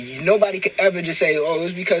 nobody could ever just say, oh, it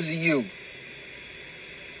was because of you.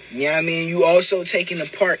 You know what I mean? You also taking a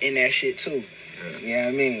part in that shit too. Yeah. You know what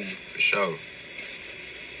I mean? For sure.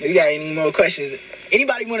 You got any more questions?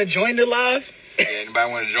 Anybody want to join the live? Yeah,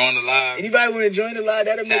 anybody want to join the live? Anybody want to join the live?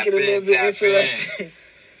 That'll make it a little bit interesting.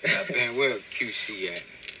 Tap in. Where QC at?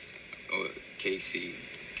 Or KC.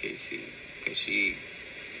 Because she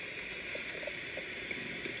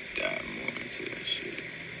dive more into that shit.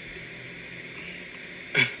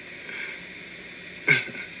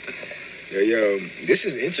 Yo, this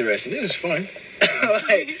is interesting. This is fun.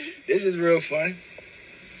 Like, this is real fun.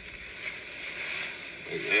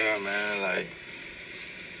 Yeah, man, like,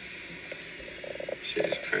 shit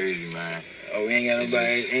is crazy, man. Oh, we ain't got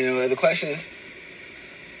nobody, ain't no other questions?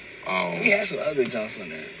 We had some other jumps on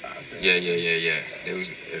there. Yeah. There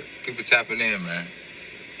was people tapping in, man.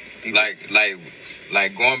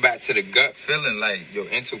 Like going back to the gut feeling, like your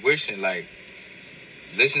intuition, like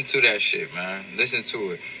listen to that shit, man. Listen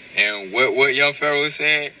to it. And what Young Pharaoh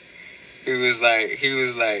said, he was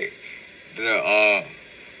like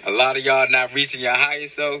a lot of y'all not reaching your higher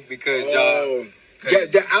self because y'all. Yeah,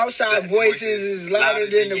 the outside voices is louder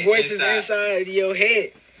than the voices inside your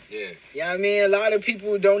head. Yeah. You know what I mean? A lot of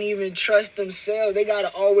people don't even trust themselves. They got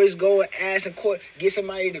to always go and ask and get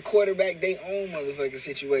somebody to quarterback their own motherfucking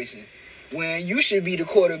situation. When you should be the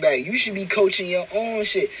quarterback. You should be coaching your own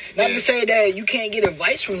shit. Not to say that you can't get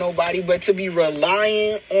advice from nobody, but to be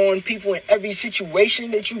relying on people in every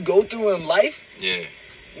situation that you go through in life. Yeah.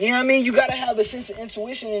 You know what I mean? You got to have a sense of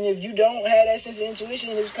intuition. And if you don't have that sense of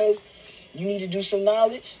intuition, it's because you need to do some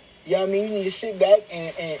knowledge. You know what I mean? You need to sit back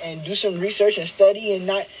and do some research and study and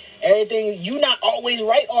not everything. You not always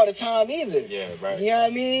right all the time either. Yeah, right. You know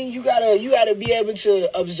what I mean? You gotta be able to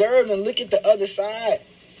observe and look at the other side.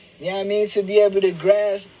 You know what I mean? To be able to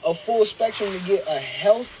grasp a full spectrum to get a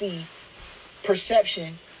healthy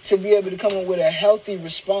perception, to be able to come up with a healthy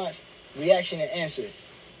response, reaction, and answer.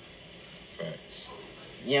 Facts.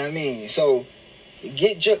 You know what I mean? So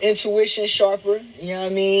get your intuition sharper. You know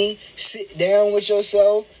what I mean? Sit down with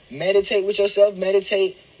yourself. Meditate with yourself.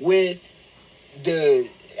 Meditate with the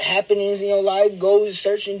happenings in your life. Go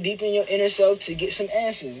searching deep in your inner self to get some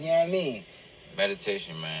answers. You know what I mean?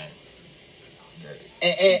 Meditation, man.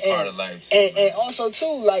 And part of life too, and also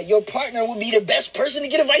too, like your partner would be the best person to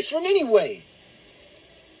get advice from anyway.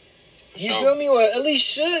 You feel me? Or at least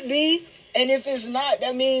should be. And if it's not,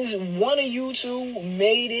 that means one of you two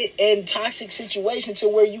made it in toxic situation to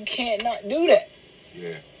where you can't not do that.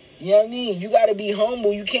 Yeah. You know what I mean? You got to be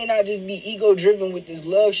humble. You cannot just be ego driven with this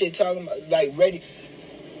love shit talking about like ready.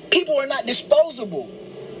 People are not disposable.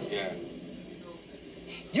 Yeah.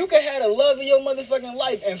 You can have the love of your motherfucking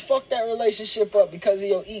life and fuck that relationship up because of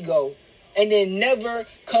your ego and then never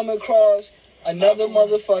come across another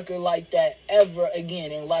motherfucker like that ever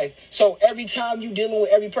again in life. So every time you dealing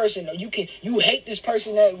with every person, you hate this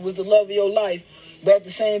person that was the love of your life, but at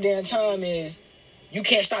the same damn time is you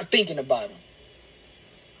can't stop thinking about him.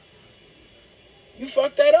 You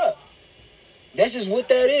fucked that up. That's just what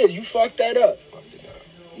that is. You fucked that up. Fucked it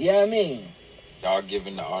up. You know what I mean? Y'all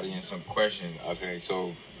giving the audience some questions. Okay,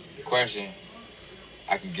 so the question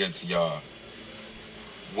I can give to y'all.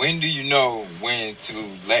 When do you know when to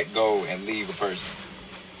let go and leave a person?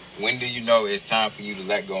 When do you know it's time for you to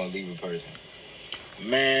let go and leave a person?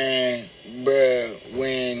 Man, bruh,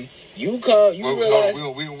 when you come, you realize...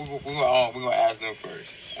 We're gonna ask them first.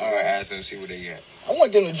 We're gonna ask them, see what they got. I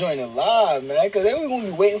want them to join the live, man, because then we're going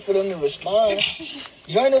to be waiting for them to respond.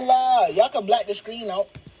 Join the live. Y'all can black the screen out.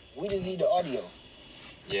 We just need the audio.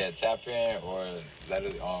 Yeah, tap in or let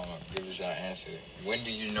us give us your answer. When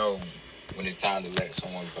do you know when it's time to let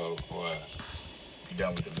someone go or you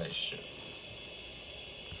done with the relationship?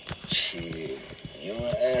 Shit. You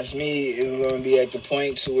want to ask me, it's going to be at the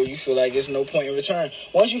point to where you feel like there's no point in return.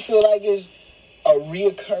 Once you feel like it's a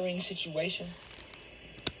reoccurring situation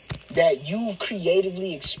that you've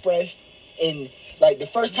creatively expressed in, like the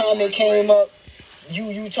first time it came up,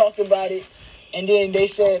 you talked about it, and then they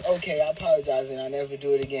said, okay, I apologize and I'll never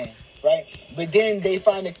do it again, right? But then they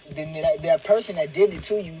find that person that did it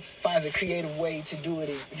to you finds a creative way to do it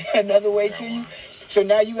another way to you. So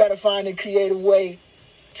now you got to find a creative way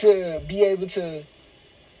to be able to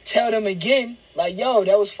tell them again, like, yo,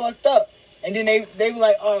 that was fucked up. And then they were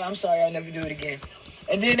like, oh, I'm sorry, I'll never do it again.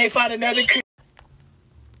 And then they find another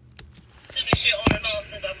this shit on and off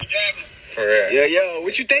since I've been driving. For real. Yeah, yo,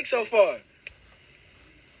 what you think so far?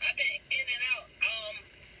 I've been in and out.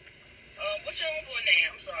 What's your homeboy name?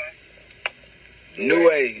 I'm sorry.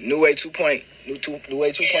 New Way 2.0. Yeah,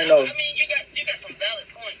 I mean, you got some valid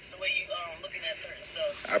points the way you looking at certain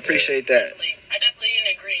stuff. I appreciate that. I definitely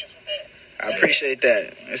in agreement with that. I appreciate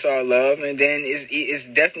that. It's all love, and then it's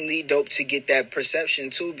definitely dope to get that perception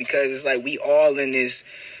too, because it's like we all in this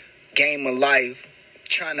game of life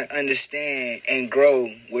trying to understand and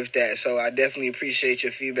grow with that. So I definitely appreciate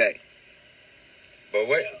your feedback. But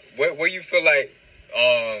what you feel like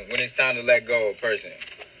when it's time to let go of a person?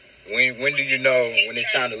 When do you know when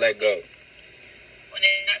it's time to let go? When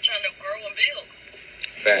they're not trying to grow and build.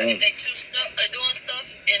 Fact. If they too stuck doing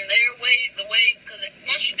stuff in their way, the way, because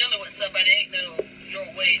once you're dealing with somebody, ain't no your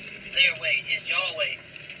way, their way, it's your way.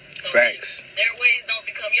 So Facts. if their ways don't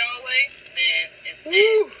become your way, then it's dead.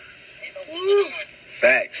 Ain't no moving on.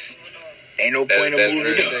 Facts. Ain't no point in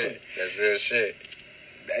moving on. That's real shit.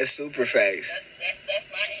 That's super facts. That's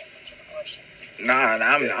my answer to the question. Nah,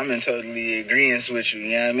 I'm in totally agreement with you.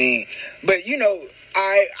 You know what I mean? But you know,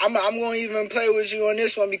 I'm going to even play with you on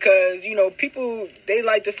this one because you know people, they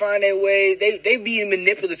like to find their way. They be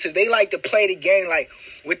manipulative. They like to play the game. Like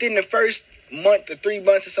within the first month or 3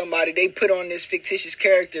 months of somebody, they put on this fictitious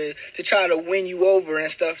character to try to win you over and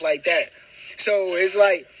stuff like that. So it's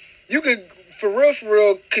like you could for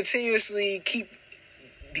real continuously keep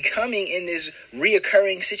becoming in this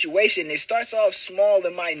reoccurring situation. It starts off small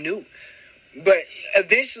and minute, but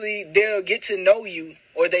eventually they'll get to know you,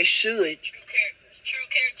 or they should. True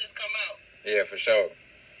characters come out. Yeah, for sure.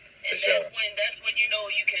 And that's when you know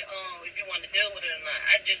you can if you want to deal with it or not.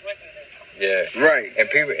 I just went through this. Yeah. Right. And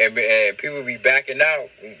people be backing out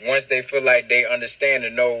once they feel like they understand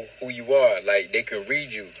and know who you are. Like they can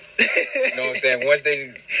read you. You know what I'm saying? Once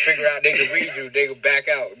they figure out they can read you, they can back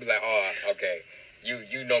out. Be like, oh, okay.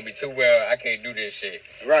 You know me too well. I can't do this shit.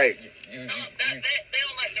 Right. They don't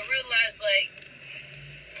like to realize like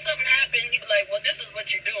something happened. You be like, well, this is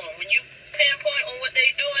what you're doing. When you pinpoint on what they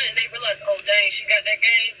doing and they realize, oh dang, she got that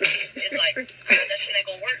game. It's like that shit ain't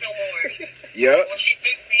gonna work no more. Yep. When she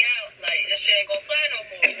figured me out, like that shit ain't gonna fly no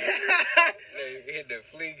more. They hit the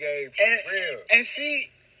flea game for real. And see,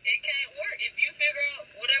 it can't work if you figure out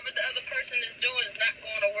whatever the other person is doing is not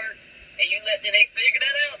going to work, and you let them, they figure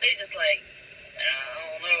that out. They just like, I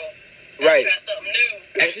don't know. right. Right. Try something new.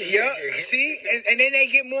 Yup. See, and then they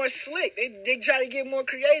get more slick. They try to get more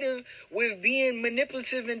creative with being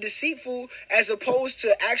manipulative and deceitful, as opposed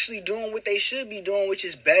to actually doing what they should be doing, which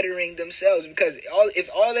is bettering themselves. Because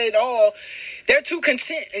they're too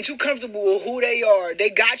content and too comfortable with who they are. They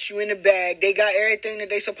got you in the bag. They got everything that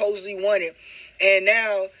they supposedly wanted, and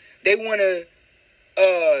now they want to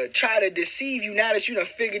try to deceive you. Now that you done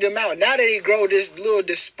figured them out, now that they grow this little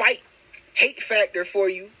despite hate factor for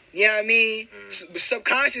you. You know what I mean?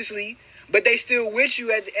 Subconsciously, but they still with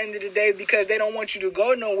you at the end of the day because they don't want you to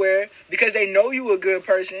go nowhere, because they know you a good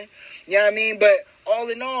person. You know what I mean? But all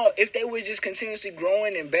in all, if they were just continuously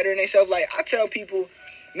growing and bettering themselves, like I tell people,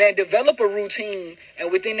 man, develop a routine,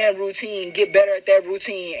 and within that routine, get better at that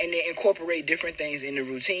routine, and then incorporate different things in the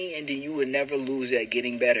routine, and then you will never lose that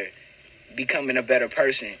getting better, becoming a better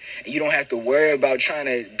person. And you don't have to worry about trying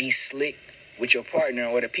to be slick with your partner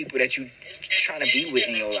or the people that you trying to be with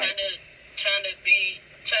in your life. Trying to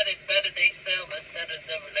better themselves instead of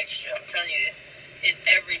the relationship. I'm telling you, it's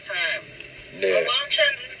every time. Yeah. Oh, I'm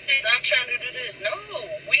trying to do this. I'm trying to do this. No,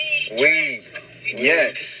 we.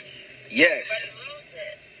 Yes. Everybody lose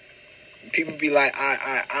that. People be like,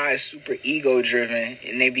 I super ego driven,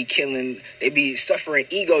 and they be suffering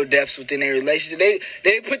ego deaths within their relationship.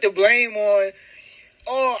 They put the blame on,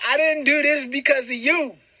 oh, I didn't do this because of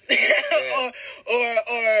you. Yeah. or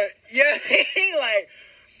yeah, like,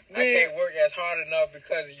 I can't work as hard enough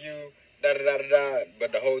because of you,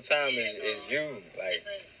 but the whole time is you. Like, it's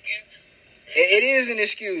an excuse. It is an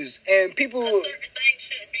excuse, and people. Certain things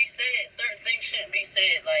shouldn't be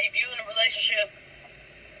said. Like, if you're in a relationship,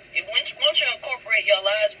 once you incorporate your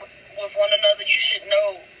lives with one another, you should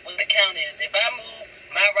know what the count is. If I move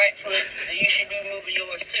my right foot, then you should be moving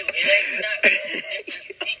yours too. It ain't not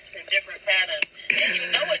different beats and different patterns, and you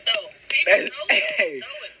know it though. People know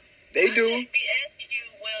it. They do. I shouldn't be asking you,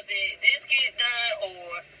 well, did this get done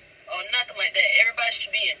or nothing like that. Everybody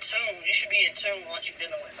should be in tune. You should be in tune once you're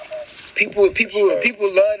dealing with someone. People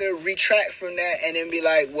love to retract from that and then be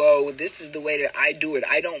like, well, this is the way that I do it.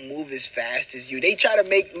 I don't move as fast as you. They try to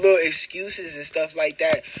make little excuses and stuff like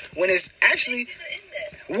that when it's actually...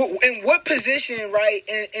 In what position, right,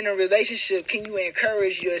 in a relationship can you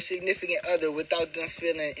encourage your significant other without them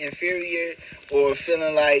feeling inferior or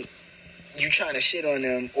feeling like you trying to shit on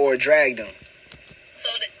them or drag them? So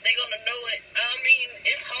they're going to know it. I mean,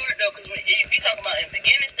 it's hard, though, because if you talk about in the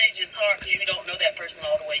beginning stage, it's hard because you don't know that person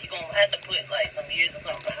all the way. You're going to have to put, like, some years or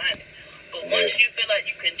something behind it. But once you feel like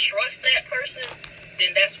you can trust that person,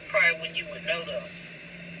 then that's probably when you would know, though.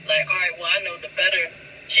 Like, all right, well, I know the better.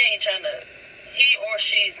 He or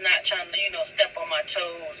she's not trying to, step on my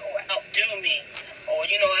toes or outdo me. Or,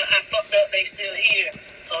 I fucked up, they still here.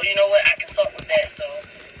 So, you know what, I can fuck with that. So,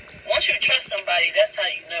 once you trust somebody, that's how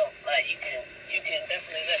you know. Like, you can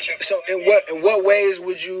definitely let your... So, in what ways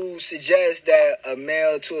would you suggest that a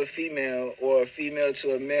male to a female or a female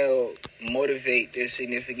to a male motivate their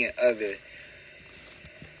significant other?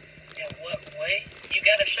 In what way? You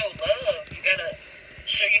gotta show love. You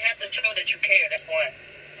have to show that you care. That's one.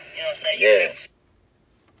 You know what I'm saying?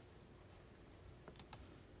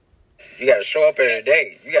 You gotta show up every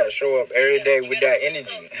day. You gotta show up every day with that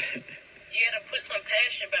energy. You gotta put some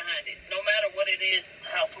passion behind it. No matter what it is,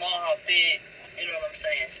 how small, how big, you know what I'm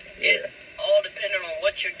saying? Yeah. It's all depending on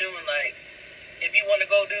what you're doing. Like, if you want to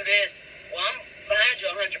go do this, well, I'm behind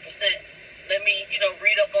you 100%. Let me,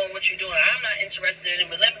 read up on what you're doing. I'm not interested in it,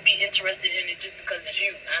 but let me be interested in it just because it's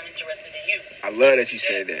you. I'm interested in you. I love that you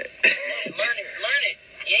said that. Learn it.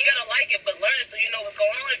 You ain't gotta like it, but learn it so you know what's going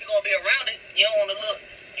on. If you're gonna be around it, you don't want to look,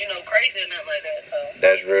 crazy or nothing like that. So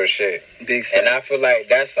that's real shit. Big facts. And I feel like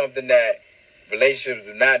that's something that relationships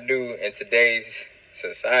do not do in today's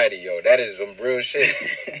society, yo. That is some real shit.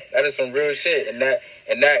 That is some real shit, and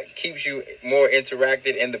that keeps you more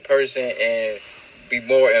interacted in the person and be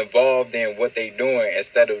more involved in what they doing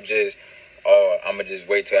instead of just, I'm gonna just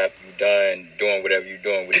wait till after you done doing whatever you're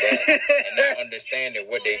doing with that and not understanding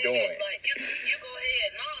what they doing. Like, you go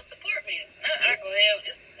ahead. No, support me. I go ahead.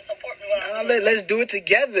 Just support me when I'm let's do it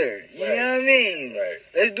together. You know what I mean? Right.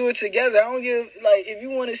 Let's do it together. I don't give, if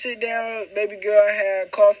you want to sit down, baby girl,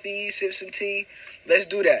 have coffee, sip some tea, let's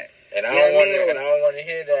do that. And I don't want to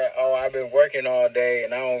hear that, I've been working all day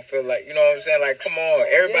and I don't feel like, you know what I'm saying? Like, come on,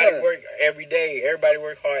 everybody work every day. Everybody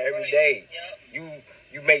work hard every day. Yep.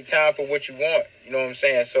 You make time for what you want. You know what I'm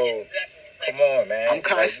saying? So, come on, man. I'm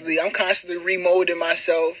constantly remolding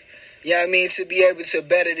myself, you know what I mean, to be able to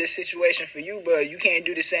better this situation for you, but you can't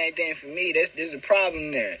do the same thing for me. There's a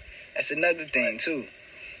problem there. That's another thing, too.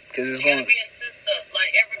 Because it's going to be into stuff.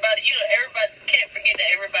 Like, everybody can't forget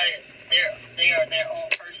that everybody, they are their own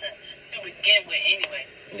person to begin with anyway.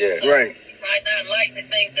 Yeah. So, right. might not like the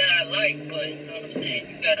things that I like, but you know what I'm saying?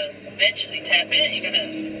 You gotta eventually tap in. You gotta.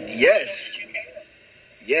 Yes.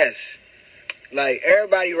 Yes. Like,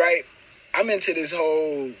 everybody, right? I'm into this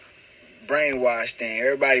whole brainwash thing.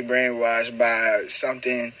 Everybody brainwashed by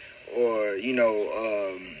something or,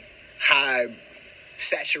 high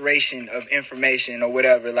saturation of information or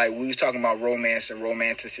whatever. Like, we was talking about romance and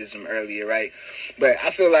romanticism earlier, right? But I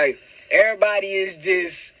feel like everybody is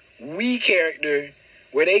this we character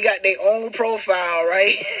where they got their own profile,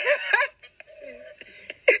 right?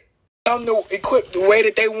 Come to equip the way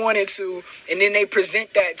that they want it to, and then they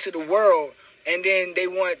present that to the world, and then they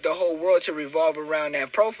want the whole world to revolve around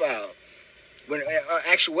that profile. When in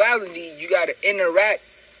actuality, you got to interact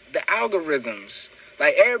the algorithms.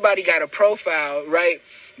 Like, everybody got a profile, right?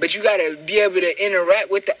 But you got to be able to interact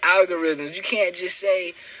with the algorithms. You can't just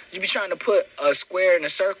say, you be trying to put a square in a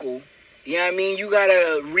circle. You know what I mean? You got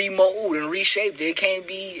to remold and reshape it.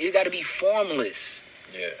 It got to be formless.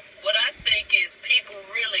 Yeah. What I think is people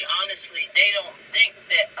really, honestly, they don't think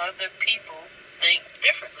that other people think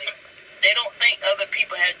differently. They don't think other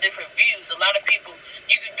people have different views. A lot of people,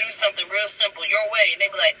 you can do something real simple your way, and they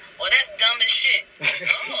be like, well, that's dumb as shit.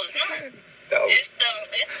 No, it's not. No. It's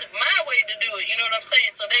my way to do it. You know what I'm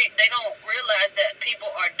saying? So they don't realize that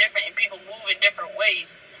people are different and people move in different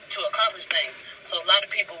ways to accomplish things. So a lot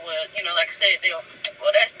of people will, like I said,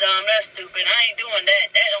 well, that's dumb, that's stupid. I ain't doing that.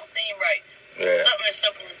 That don't seem right. Yeah. Something as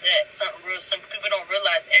simple as that. Something real simple. People don't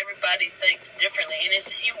realize everybody thinks differently, and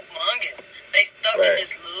it's humongous. They stuck in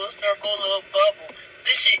this little circle, little bubble.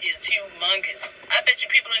 This shit is humongous. I bet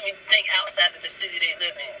you people don't even think outside of the city they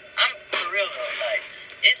live in. I'm for real though. Like,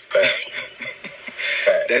 it's crazy.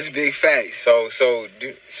 That's big facts. So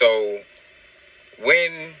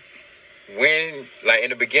when like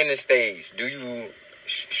in the beginning stage,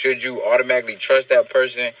 should you automatically trust that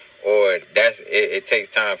person, or it takes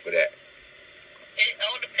time for that? It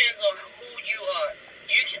all depends on who you are.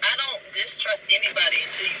 I don't distrust anybody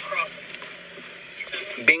until you cross me. You feel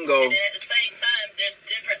me? Bingo. And then at the same time, there's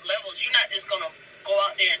different levels. You're not just gonna go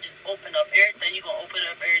out there and just open up everything. You're gonna open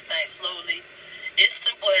up everything slowly. It's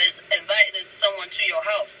simple as inviting someone to your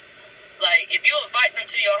house. Like, if you invite them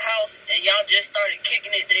to your house and y'all just started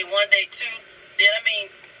kicking it day one, day two, then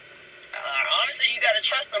obviously you gotta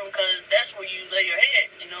trust them, because that's where you lay your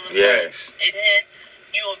head. You know what I'm saying? And then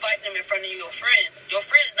you invite them in front of your friends. Your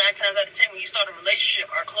friends, 9 times out of 10, when you start a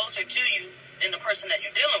relationship, are closer to you than the person that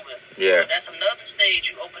you're dealing with. Yeah. So that's another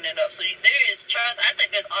stage you open it up. So there is trust. I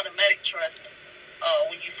think there's automatic trust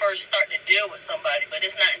when you first start to deal with somebody, but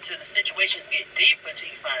it's not until the situations get deeper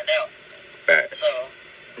until you find out. Right. So.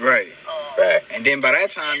 Right. Right. And then by that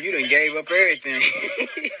time, you done gave up everything.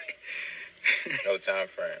 No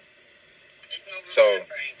time frame. There's no real time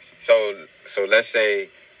frame. So let's say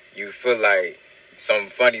you feel like something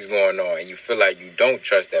funny's going on, and you feel like you don't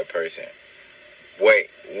trust that person.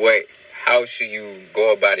 How should you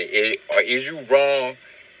go about it? Is you wrong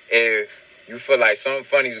if you feel like something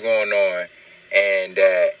funny's going on and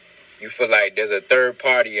that you feel like there's a third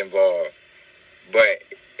party involved, but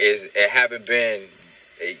it haven't been,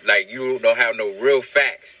 like, you don't have no real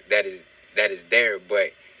facts that is there,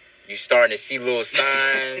 but you starting to see little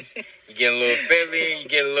signs, you get a little feeling,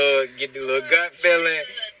 get the little gut feeling.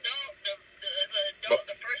 As an adult,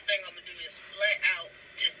 the first thing I'm gonna do is flat out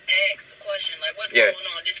just ask the question, like, what's going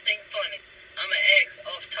on? This seems funny. I'm gonna ask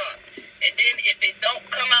off top, and then if it don't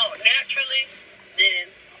come out naturally, then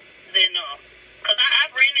no. Cause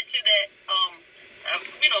I've ran into that,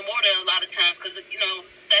 more than a lot of times. Cause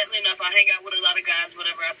sadly enough, I hang out with a lot of guys.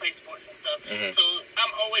 Whatever, I play sports and stuff. Mm-hmm. So I'm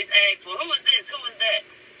always asked, well, who is this? Who is that?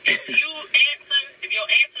 If your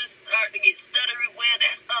answers start to get stuttery, well,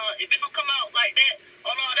 that's if it don't come out like that,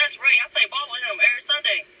 oh no, that's Ray. I play ball with him every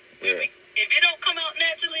Sunday. Yeah. If it don't come out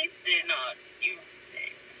naturally, then you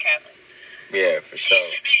capping. Yeah, for sure. It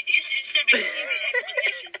should be an easy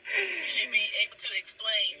explanation. You should be able to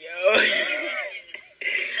explain.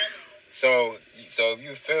 So if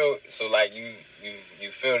you feel you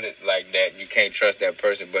feel it like that, you can't trust that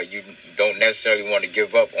person, but you don't necessarily want to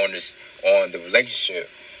give up on the relationship.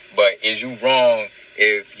 But is you wrong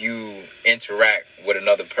if you interact with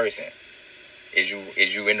another person? Is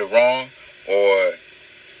you in the wrong, or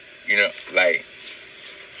like,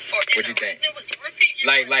 what do you think?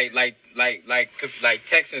 Like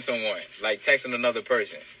texting someone, like texting another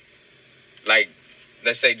person, like,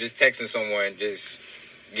 let's say just texting someone, just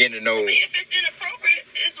getting to know. I mean, if it's inappropriate,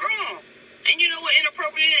 it's wrong. And you know what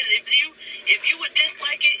inappropriate is? If you would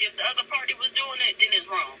dislike it, if the other party was doing it, then it's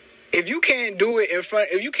wrong. If you can't do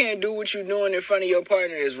what you're doing in front of your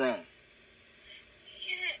partner, it's wrong.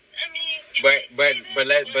 Yeah, I mean,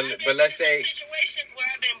 but let's say situations where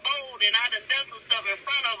I've been bold and I've done some stuff in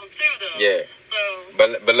front of them too, though. Yeah. So,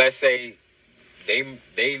 but let's say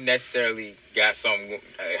they necessarily got something,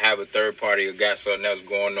 have a third party or got something else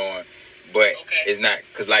going on, but it's not,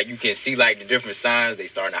 because like you can see like the different signs. They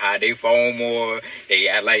starting to hide their phone more. They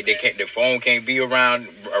act like they can't. The phone can't be around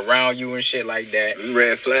you and shit like that.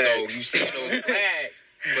 Red flags. So you see those flags,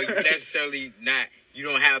 but you necessarily not. You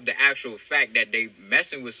don't have the actual fact that they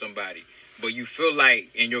messing with somebody, but you feel like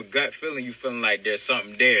in your gut feeling, you feeling like there's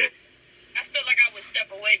something there. I feel like I would step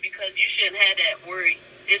away because you shouldn't have that worry.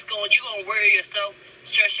 You're gonna worry yourself,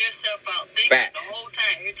 stress yourself out, thinking Facts. the whole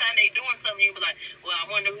time. Every time they doing something, you be like, well, I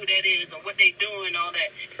wonder who that is or what they doing, all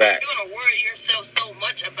that. Facts. You're gonna worry yourself so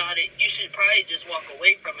much about it. You should probably just walk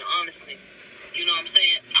away from it, honestly. You know what I'm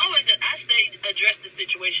saying? I say address the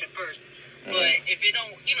situation first, but if it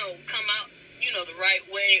don't, come out, the right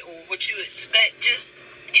way or what you expect, just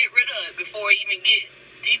get rid of it before it even get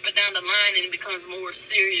deeper down the line and it becomes more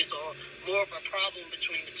serious or more of a problem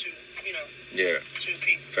between the two, two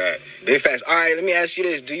people. Facts. Big facts. All right, let me ask you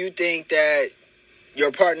this. Do you think that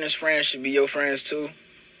your partner's friends should be your friends too?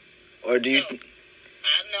 Or do you... No,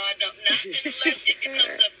 I don't. Not unless it becomes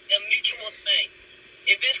a mutual thing.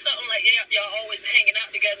 If it's something like y'all always hanging out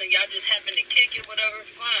together and y'all just happen to kick it, whatever,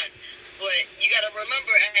 fine. But you got to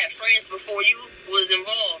remember, I had friends before you was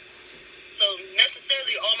involved. So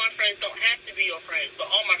necessarily all my friends don't have to be your friends, but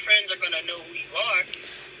all my friends are going to know who you are.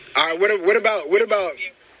 All right,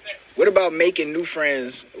 what about making new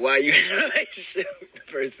friends while you in a relationship with the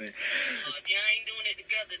person? If y'all ain't doing it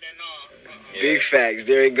together, then no. Yeah. Big facts.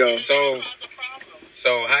 There you go. It's gonna cause a problem.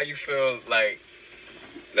 So how you feel like,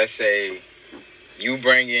 let's say you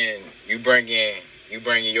bringing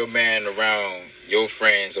your man around your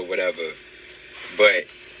friends or whatever, but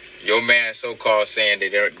your man so-called saying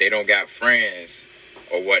they don't got friends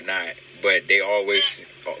or whatnot, but they always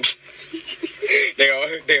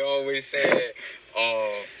they always say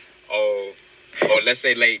let's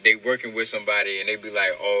say like they working with somebody and they be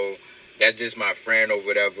like, oh, that's just my friend or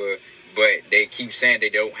whatever, but they keep saying they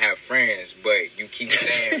don't have friends, but you keep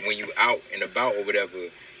saying when you out and about or whatever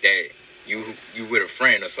that you with a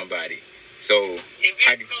friend or somebody. So if you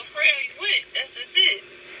ain't no friend, you with. That's just it.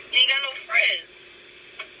 You ain't got no friends.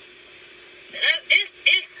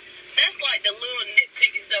 That's like the little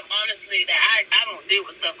nitpicky stuff, honestly, that I don't deal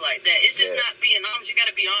with stuff like that. It's just not being honest. You got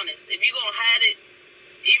to be honest. If you're going to hide it,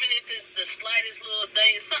 even if it's the slightest little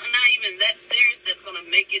thing, it's something not even that serious that's going to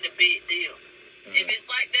make it a big deal. If it's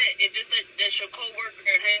like that, if it's that's your coworker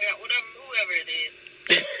or hang out, whoever it is,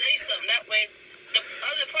 say something. That way, the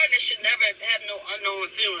other partner should never have no unknown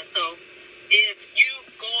feelings. So if you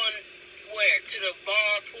going to the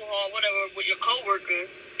bar, pool hall, whatever, with your coworker,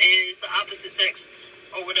 and it's the opposite sex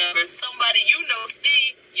or whatever, somebody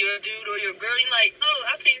see your dude or your girl, you're like, oh,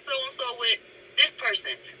 I seen so and so with this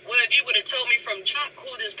person. Well, if you would have told me from jump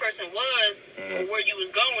who this person was or where you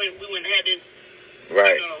was going, we wouldn't have this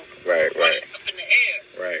right. up in the air.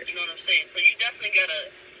 Right. You know what I'm saying? So you definitely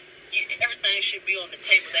gotta. Everything should be on the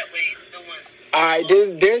table. That way, no one's. All right,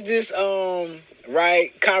 there's this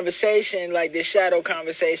conversation, like this shadow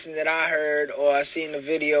conversation that I heard or I seen the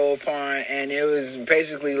video upon, and it was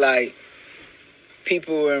basically like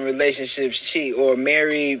people in relationships cheat, or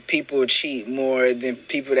married people cheat more than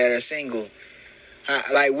people that are single.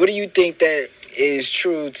 Like, what do you think that is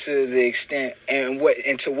true to the extent, and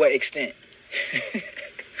to what extent?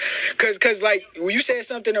 Cause like you said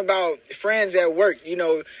something about friends at work,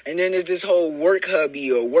 and then there's this whole work hubby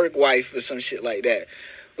or work wife or some shit like that.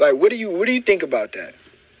 Like, what do you think about that?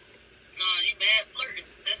 No, you bad flirting.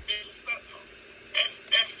 That's disrespectful. That's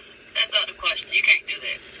not the question. You can't do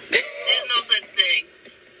that. There's no such thing.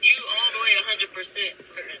 You all the way 100%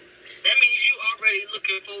 flirting. That means you already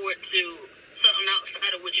looking forward to something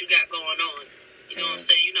outside of what you got going on. You know what I'm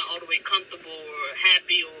saying? You're not all the way comfortable or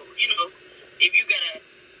happy, or if you gotta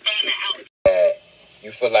find the outside.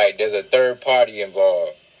 You feel like there's a third party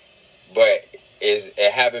involved, but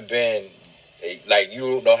it haven't been like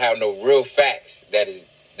you don't have no real facts that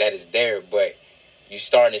is there, but you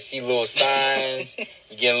starting to see little signs.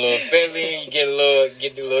 You get a little feeling. You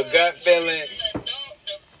get the little gut feeling. As an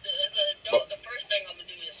adult, the first thing I'm gonna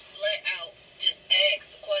do is flat out just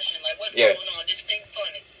ask the question, like, what's going on? This seems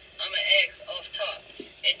funny. I'm gonna ask off top,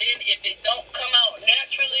 and then if it don't come out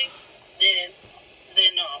naturally, then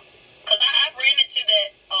no. Cause I've ran into that,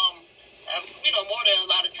 more than a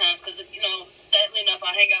lot of times. Cause sadly enough,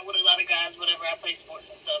 I hang out with a lot of guys. Whatever, I play sports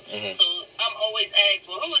and stuff. So I'm always asked,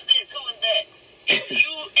 well, who is this? Who is that? If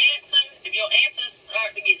your answers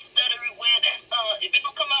start to get stuttery, well, that's if it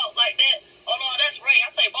don't come out like that, oh no, that's Ray.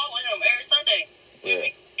 I play ball with him every Sunday.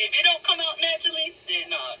 Yeah. If it don't come out naturally,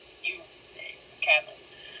 then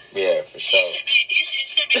for sure. You should be able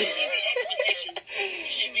to explanation. You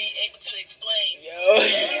should be able to explain.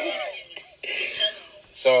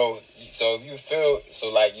 So if you feel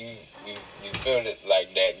like you feel it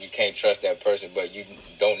like that, you can't trust that person, but you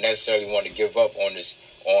don't necessarily want to give up on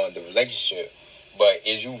the relationship. But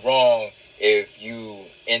is you wrong if you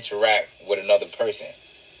interact with another person?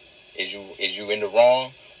 Is you in the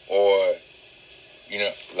wrong, or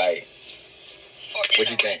like what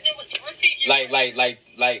do you think? Like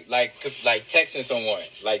texting someone,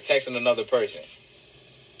 like texting another person,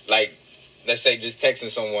 like let's say just texting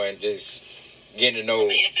someone, just getting to know. I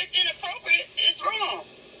mean, if it's inappropriate, it's wrong.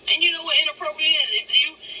 And you know what inappropriate is?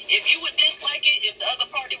 If you would dislike it, if the other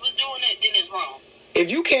party was doing it, then it's wrong. If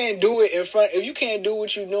you can't do it if you can't do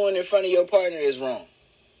what you're doing in front of your partner, it's wrong.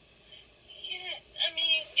 Yeah, I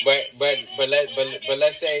mean. But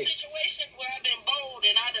let's say situations where I've been bold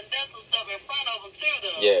and I done some stuff in front of them too,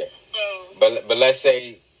 though. Yeah. So. But let's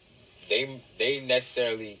say they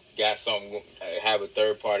necessarily got something, have a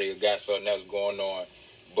third party or got something else going on.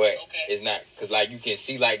 But it's not, because like you can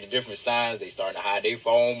see like the different signs. They starting to hide their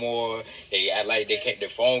phone more. They act like their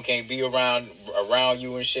phone can't be around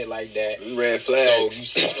you and shit like that. Red flags. So you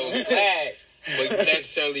see those flags, but you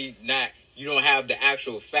necessarily not. You don't have the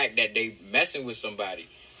actual fact that they messing with somebody,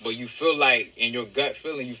 but you feel like in your gut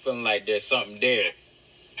feeling, you feeling like there's something there.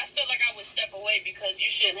 I feel like I would step away because you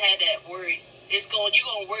shouldn't have that worry. You're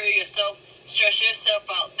gonna worry yourself. Stress yourself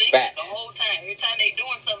out thinking the whole time. Every time they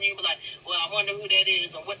doing something, you be like, well, I wonder who that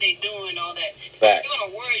is or what they doing, all that. If you're going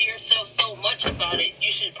to worry yourself so much about it, you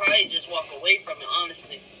should probably just walk away from it,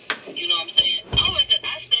 honestly. You know what I'm saying?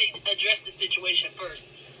 I say address the situation first.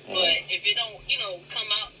 But if it don't, come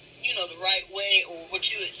out, the right way or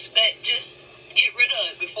what you expect, just get rid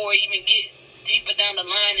of it before it even get deeper down the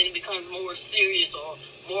line and it becomes more serious or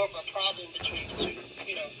more of a problem between the two.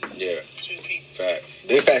 Yeah. Two people. Facts.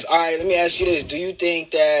 Big facts. All right, let me ask you this. Do you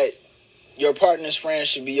think that your partner's friends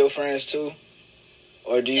should be your friends too?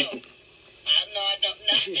 Or do you... No, I don't.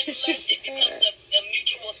 Not unless it becomes a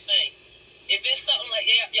mutual thing. If it's something like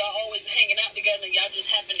y'all always hanging out together and y'all just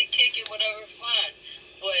happen to kick it, whatever, fine.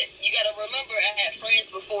 But you got to remember, I had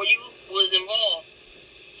friends before you was involved.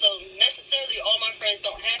 So necessarily all my friends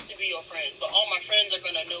don't have to be your friends, but all my friends are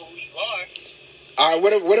going to know who you are. All right,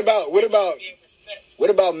 what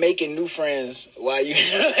about making new friends while you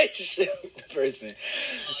in a relationship with the person?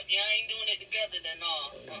 If y'all ain't doing it together, then no.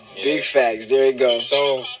 Yeah. Big facts. There it goes.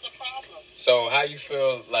 So how you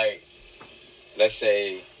feel like? Let's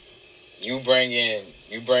say you bringing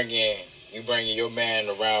your man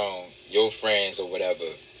around your friends or whatever,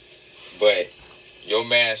 but your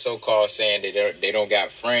man so-called saying they don't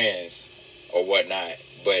got friends or whatnot,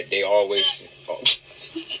 but they always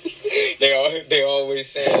they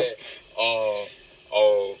always say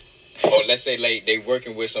let's say like they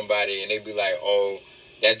working with somebody and they be like, oh,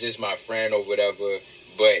 that's just my friend or whatever,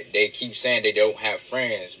 but they keep saying they don't have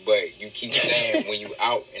friends, but you keep saying when you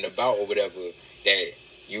out and about or whatever that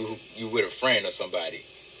you with a friend or somebody.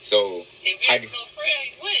 So if you ain't no friend,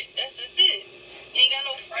 you with. That's just it. You ain't got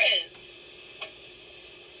no friends.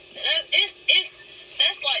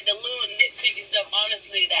 That's like the little nitpicky stuff,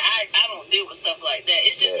 honestly, that I don't deal with stuff like that.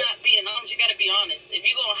 It's just not being honest. You got to be honest. If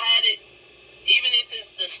you're going to hide it, even if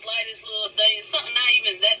it's the slightest little thing, something not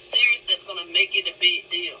even that serious that's going to make it a big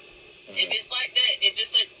deal. If it's like that, if it's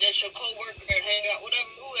that's your coworker or hang out,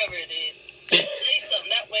 whoever it is, say something.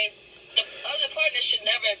 That way, the other partner should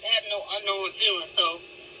never have no unknown feelings. So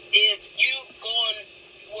if you going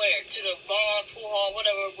to the bar, pool hall,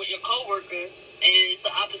 whatever, with your coworker, and it's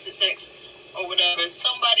the opposite sex or whatever,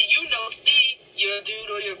 somebody see your dude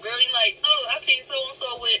or your girl, you're like, oh, I seen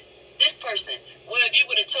so-and-so with this person. Well, if you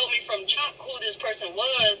would have told me from jump who this person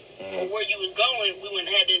was or where you was going, we wouldn't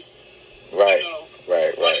have this, right up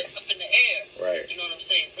in the air. Right. You know what I'm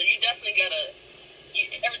saying? So you definitely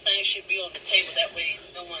everything should be on the table. That way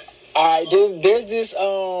no one's... All right, there's this,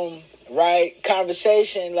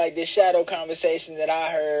 conversation, like this shadow conversation that I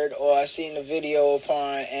heard or I seen the video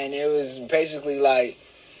upon, and it was basically like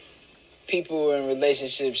people in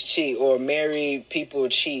relationships cheat, or married people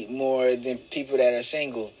cheat more than people that are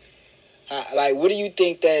single. Like, what do you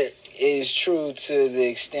think that is true to the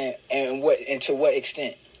extent, and to what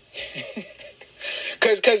extent?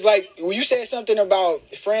 Cause like when you said something about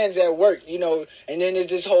friends at work, and then there's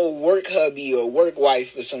this whole work hubby or work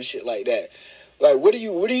wife or some shit like that. Like, what do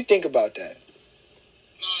you think about that?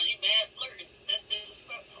 No, you bad flirting. That's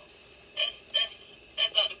disrespectful. That's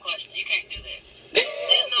not the question. You can't do that.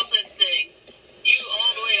 There's no such thing. You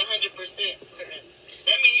all the way 100% flirting.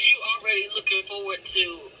 That means you already looking forward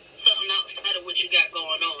to something outside of what you got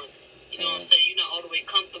going on. You know what I'm saying? You're not all the way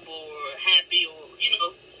comfortable or happy, or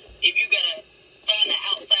if you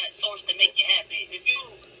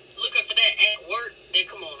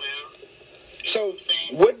So I'm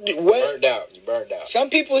saying? what? Burned out. You burned out. Some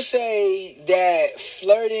people say that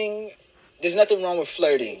flirting. There's nothing wrong with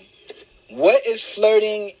flirting. What is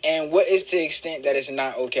flirting, and what is the extent that it's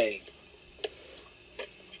not okay?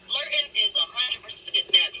 Flirting is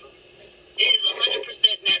 100% natural. It is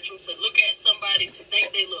 100% natural to look at somebody, to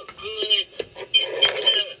think they look good,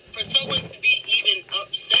 for someone to be even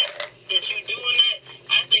upset that you're doing that.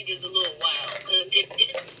 I think is a little wild, because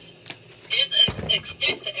it's an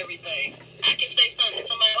extent to everything. I can say something to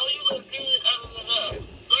somebody, oh, you look good,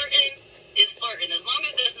 Flirting is flirting. As long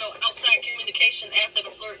as there's no outside communication after the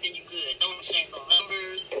flirt, then you good. Don't exchange no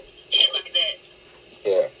numbers, shit like that.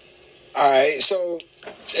 Yeah. All right. So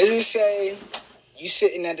let's just say you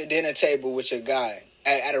sitting at the dinner table with your guy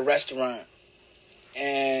at a restaurant,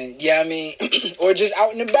 and yeah, I mean, or just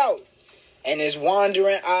out and about, and his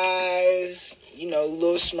wandering eyes,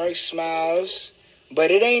 little smirk smiles,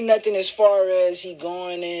 but it ain't nothing as far as he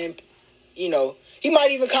going in, he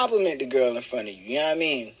might even compliment the girl in front of you. You know what I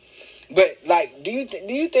mean? But like, do you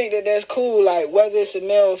think that that's cool? Like, whether it's a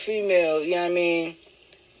male or female, you know what I mean?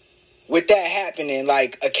 With that happening,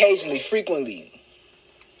 like occasionally, frequently.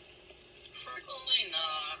 Frequently,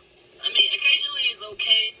 nah. I mean, occasionally is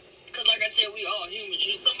okay, because like I said, we all humans.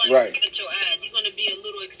 You somebody Right. look at your eye, you're gonna be a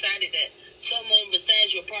little excited that someone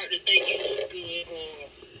besides your partner think you look good or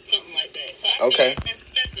something like that. So I Okay. feel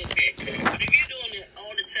like that's okay. But if you're doing it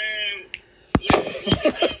all the time, looking to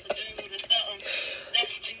do or something,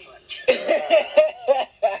 that's too much.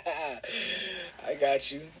 I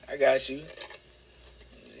got you.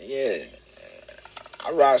 Yeah.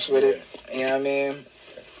 I rocks with it. You know what I mean?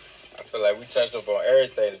 I feel like we touched up on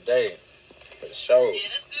everything today. For sure. Yeah,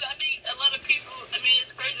 that's good. I think a lot of people,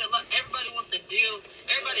 it's crazy. Everybody wants to deal.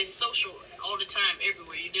 Everybody's social all the time,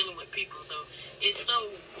 everywhere. You're dealing with people. So it's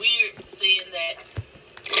so weird seeing that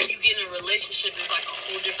when you get in a relationship, it's like a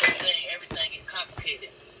whole different thing. Everything is complicated.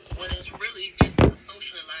 When it's really just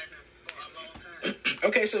socializing for a long time.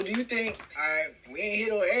 Okay, so do you think, alright, we ain't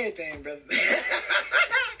hit on everything, brother.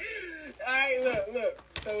 Alright, look.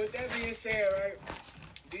 So with that being said, right,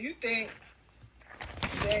 do you think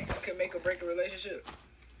sex can make or break a relationship?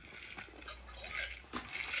 Of course.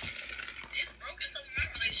 It's broken some of my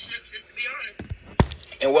relationships, just to be honest.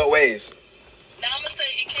 In what ways? Now, I'm going to say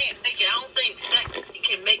it can't make it. I don't think sex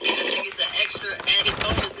can make it. I think it's an extra added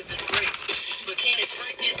bonus if it's great. But can it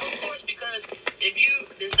break it? Of course, because if you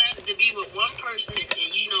decided to be with one person and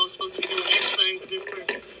supposed to be doing everything with this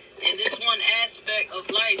person, and this one aspect of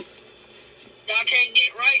life y'all can't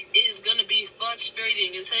get right, it's going to be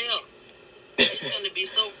frustrating as hell. It's going to be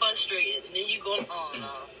so frustrating. And then you go, oh,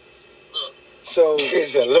 no. Look. So, He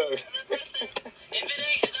said, look. If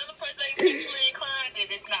another person ain't sexually inclined, then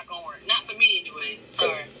it's not going to work. Not for me, anyways.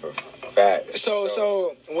 Sorry. Fact.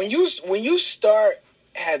 So when you start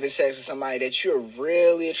having sex with somebody that you're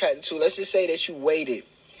really attracted to, let's just say that you waited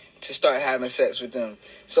to start having sex with them.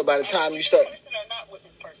 So by the time you start, With this person or not with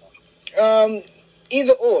this person?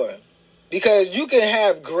 either or, because you can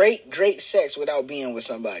have great sex without being with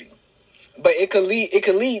somebody, but it could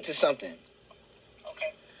lead to something,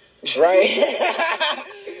 Okay. right?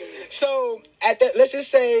 So let's just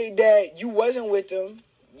say that you wasn't with them,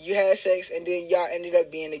 you had sex, and then y'all ended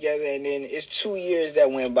up being together, and then it's 2 years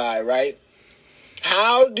that went by, right?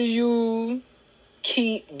 How do you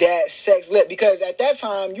keep that sex lit? Because at that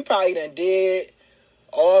time, you probably done did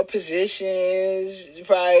all positions. You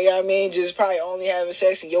probably, just probably only having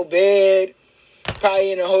sex in your bed,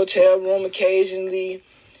 probably in a hotel room occasionally.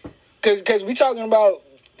 Because we talking about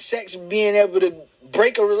sex being able to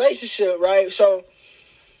break a relationship, right? So,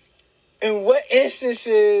 in what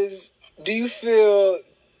instances do you feel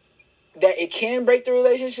that it can break the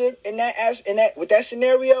relationship with that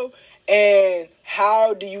scenario, and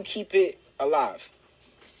how do you keep it alive?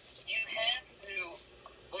 You have to,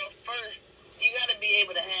 first, you got to be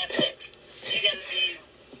able to have sex. You got to be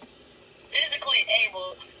physically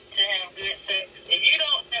able to have good sex. If you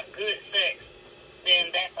don't have good sex,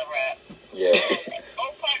 then that's a wrap. Yeah.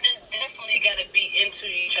 Both partners definitely got to be into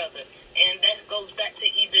each other. And that goes back to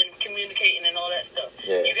even communicating and all that stuff.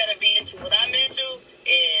 Yeah. You got to be into what I'm into,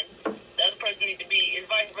 and the other person need to be, it's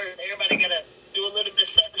vice versa. Everybody got to do a little bit of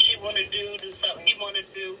something she want to do something he want to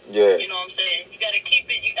do. Yeah. You know what I'm saying? You got to keep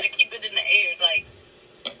it in the air. Like,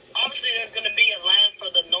 obviously there's going to be a line for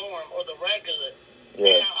the norm or the regular.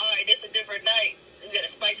 Yeah. Now, all right, this is a different night. You got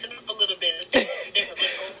to spice it up a little bit. It's different. Let's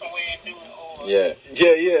go somewhere and do it. Or Yeah.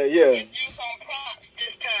 let's use some props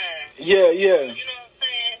this time. Yeah. You know what I'm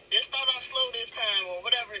saying? Let's start off slow this time, or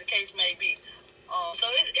whatever the case may be. So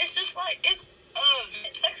it's just like, it's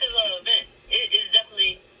sex is an event. It is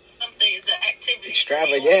definitely something. It's an activity.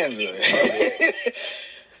 Extravaganza.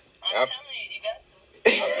 I'm telling you, you got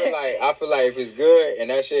like if it's good and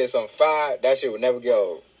that shit is on fire, that shit would never get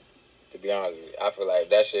old. To be honest with you, I feel like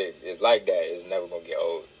that shit is like that. It's never gonna get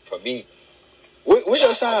old for me. What's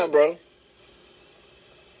your sign, bro?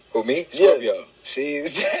 Who, me? Scorpio. Yeah. See.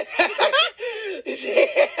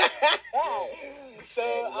 So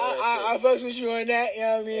I fucks with you on that. You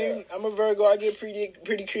know what I mean? Yeah. I'm a Virgo. I get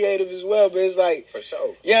pretty creative as well. But it's like, For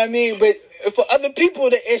sure. you know what I mean? But for other people,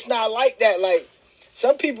 that it's not like that. Like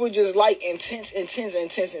some people just like intense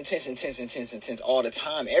all the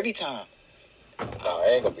time, every time. No, it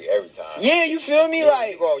ain't gonna be every time. Yeah, you feel me?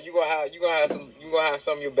 Like you gonna have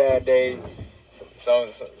some of your bad days. Some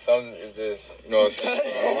is just, you know, a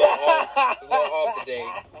little off today.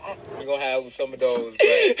 You're gonna have some of those, but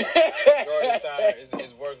majority of the time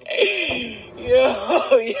it's workable.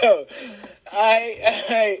 Yo.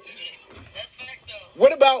 Alright. That's facts though.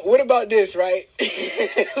 What about this, right?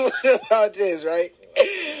 What about this, right?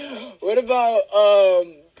 What about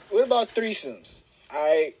threesomes?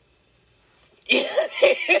 Alright. I'm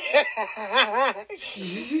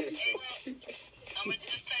gonna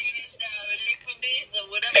just tell you this now. It ain't for me, so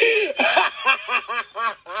whatever.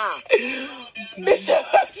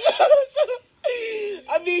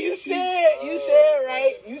 I mean, you said,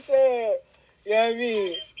 right? You said, you know what I mean? I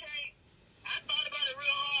just can't. I thought about it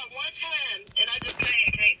real hard one time, and I just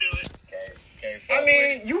can't do it. I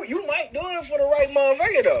mean, you might do it for the right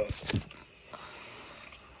motherfucker, though.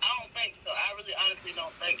 I don't think so. I really honestly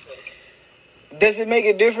don't think so. Does it make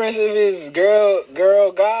a difference if it's girl,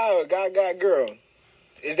 guy, or guy, girl?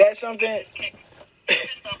 Is that something? It's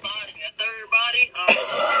just a body, a third body.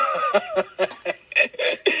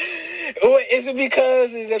 Or is it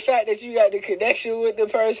because of the fact that you got the connection with the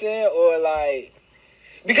person, or like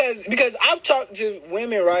because I've talked to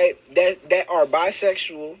women, right, that are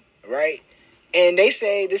bisexual, right, and they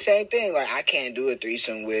say the same thing. Like, I can't do a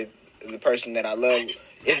threesome with the person that I love,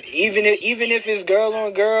 even if it's girl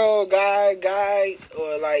on girl, guy,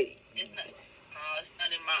 or like. It's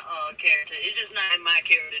not in my character. It's just not in my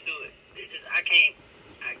character to do it. It's just I can't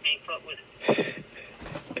fuck with it.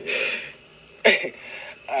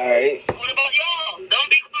 All right. What about y'all? Don't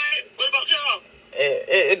be quiet. What about y'all?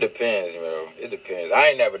 It depends, bro. It depends. I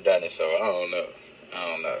ain't never done it, so I don't know.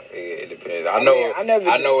 It depends. I know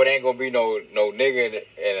it ain't gonna be no nigga,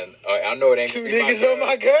 and I know it ain't Two gonna be niggas on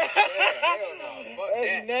my girl. Yeah, hell no. Fuck That's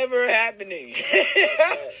that. never happening.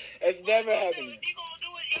 That's never happening. If you gonna do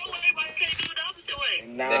it your way, why you can't do it the opposite way?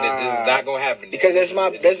 Nah. Then it's just not gonna happen. Because that's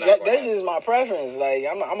It's is my preference. Like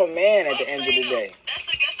I'm a man at the end of the day.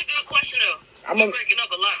 That's a good question though. I'm You're breaking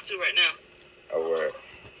up a lot too right now. a word.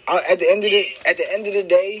 At the end of the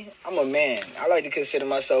day, I'm a man. I like to consider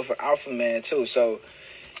myself an alpha man too. So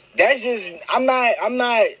that's just I'm not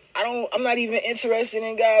even interested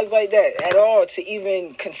in guys like that at all to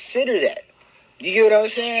even consider that. You get what I'm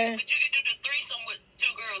saying? But you can do the threesome with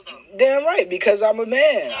two girls though. Damn right, because I'm a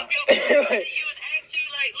man. So if your friend you would ask you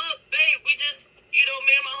like, look, babe, we just me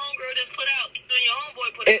and my homegirl just put out, you and your homeboy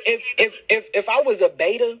put out. If I was a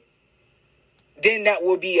beta, then that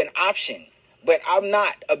would be an option. But I'm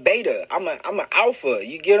not a beta. I'm an alpha.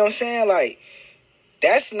 You get what I'm saying? Like,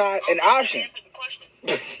 that's not an option.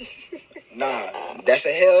 Nah, that's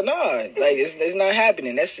a hell no. Like, it's not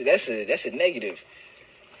happening. That's a negative.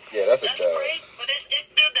 Yeah, that's That's a dub. great, but it's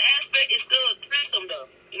still the aspect is still a threesome though.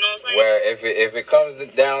 You know what I'm saying? Well, if it comes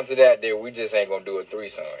down to that, then we just ain't gonna do a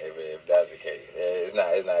threesome. If that's the case, it's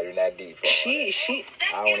not even that deep. She. That's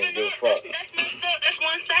I don't even give a fuck. That's messed up. That's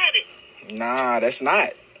one-sided. Nah, that's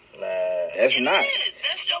not. Man, That's It not. is.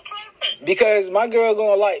 That's your preference. Because my girl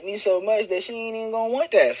gonna like me so much that she ain't even gonna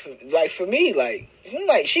want that. For me, like, I'm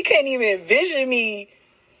like, she can't even envision me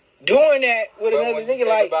doing that with but another when you nigga. think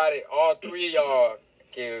Like, about it, all three of y'all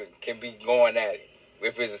can be going at it.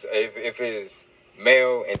 If it's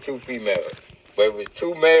male and two females, but if it's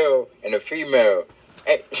two male and a female,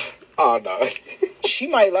 oh no, she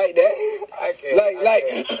might like that. I can't.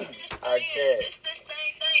 I can't. It's the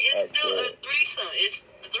same thing. It's still a threesome.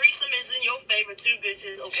 The threesome is in your favor, two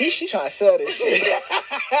bitches. Okay. She trying to sell this shit.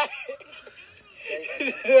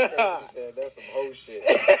 That's some whole shit.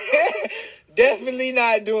 Definitely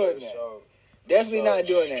not doing that. So, Definitely not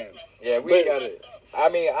doing that. yeah, we got it. I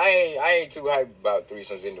mean, I ain't too hyped about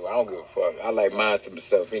threesomes anyway. I don't give a fuck. I like mine to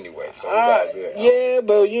myself anyway, so it's all good. Yeah,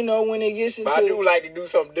 but you know when it gets into, But I do like to do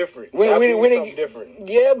something different. When something different.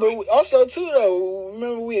 Yeah, but also too though.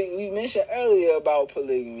 Remember we mentioned earlier about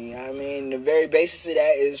polygamy. I mean, the very basis of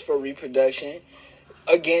that is for reproduction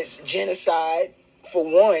against genocide. For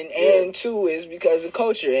one, and two is because of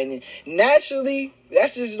culture, and naturally,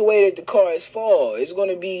 that's just the way that the cards fall. It's going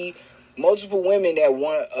to be multiple women that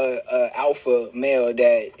want a alpha male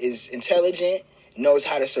that is intelligent knows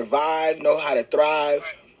how to survive, know how to thrive.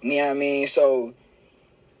 You know what I mean? So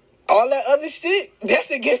all that other shit,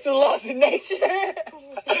 that's against the laws of nature.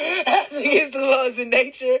 That's against the laws of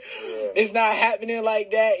nature. Yeah. It's not happening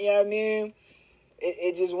like that. You know what I mean?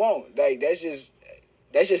 It just won't. Like that's just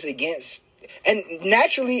against. And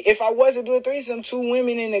naturally, if I was to do a threesome, 2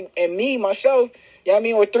 women and me myself, you know what I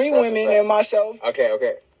mean, or 3 That's a women fact. and myself.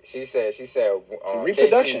 Okay. She said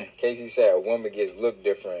Reproduction. Casey said a woman gets looked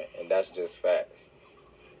different, and that's just facts.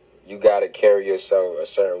 You gotta carry yourself a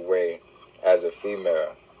certain way as a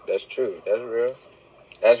female. That's true. That's real.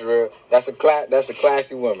 That's real. That's a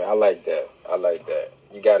classy woman. I like that.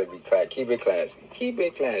 You gotta be classy. Keep it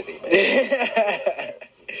classy, man.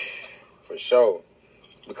 For sure.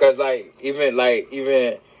 Because even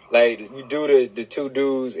you do the 2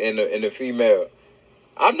 dudes and the female.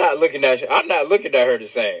 I'm not looking at her the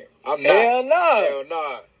same. I'm not. Hell no. Hell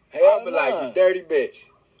no. I'll be like, you dirty bitch.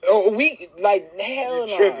 Oh, hell You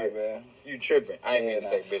no, tripping. man. You tripping. I ain't gonna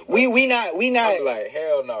say bitch. We not. I'm like,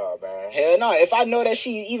 hell no, man. Hell no. If I know that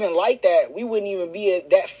she even like that, we wouldn't even be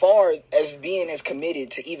that far as being as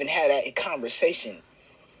committed to even have that conversation.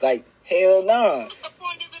 Like, hell no. What's the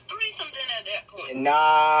point of the threesome then at that point?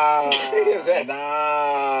 Nah. See, that's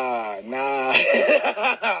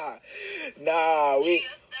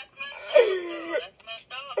messed up, though. That's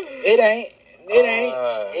messed up. It ain't.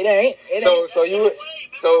 So you would.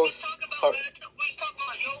 So. We was talking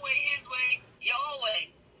about your way, his way, your way.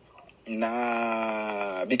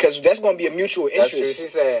 Nah, because that's gonna be a mutual That's interest.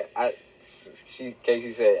 true.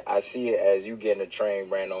 Casey said, I see it as you getting a train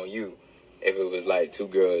ran on you. If it was like 2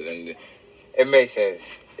 girls, and it makes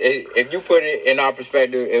sense. If you put it in our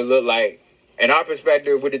perspective, it looked like in our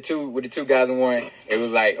perspective with the two guys in one, it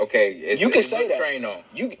was like, okay, You can say that. Train on.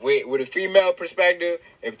 With a female perspective,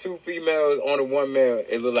 if 2 females on a 1 male,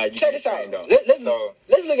 it look like you Check this out. trained on. Let's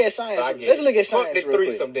look at science. Let's look at Fuck science the real quick.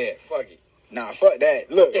 threesome then. Fuck it. Nah, fuck that.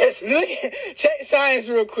 Look, check science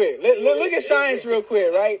real quick. Look at science real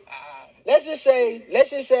quick, right? Let's just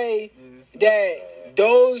say that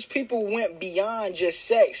those people went beyond just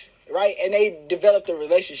sex, right? And they developed a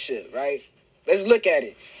relationship, right? Let's look at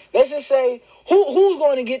it. Let's just say who's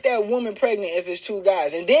going to get that woman pregnant if it's 2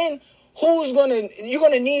 guys, and then you're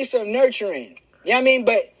gonna need some nurturing. You know what I mean?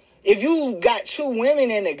 But if you got 2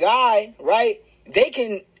 women and a guy, right? They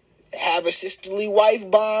can have a sisterly wife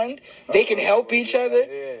bond. They can help each other.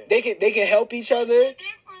 Yeah. They can help each other.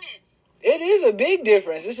 Difference. It is a big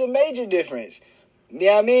difference. It's a major difference. You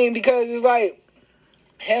know what I mean? Because it's like,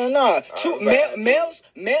 hell no.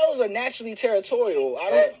 Males are naturally territorial.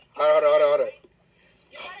 Hold on. You got it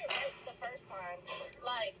right the first time.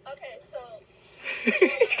 Like, okay, so 2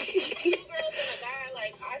 girls and a guy,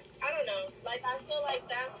 like, I don't know. Like, I feel like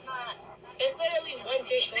that's not. It's literally 1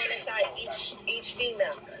 dick going inside each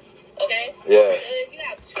female. Okay. Yeah. So if you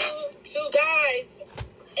have two guys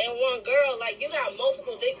and 1 girl, like, you got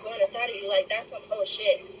multiple dicks going inside of you. Like, that's some whole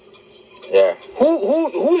shit. Yeah.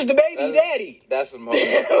 Who's the baby daddy? That's some more.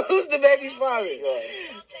 Who's the baby's father?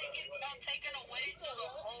 Not taking away from the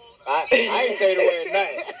whole. I ain't take away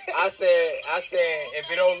nothing. I said if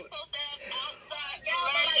it don't. You're supposed to have outside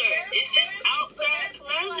pleasure. It's just outside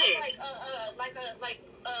pleasure.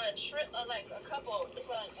 Like a couple. It's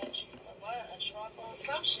a truffle,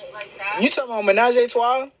 some shit like that. You talking about menage a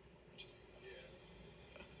trois?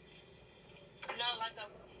 No, like a.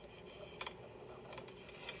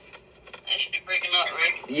 That should be breaking up,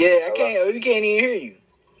 right? Yeah, we can't even hear you.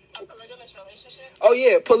 A polygamous relationship? Oh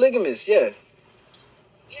yeah, polygamous, yeah.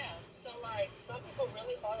 Yeah. So like some people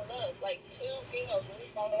really fall in love. Like 2 females really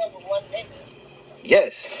fall in love with 1 nigga.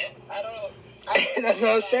 Yes. I don't know. That's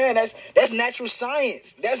what I'm saying. That's natural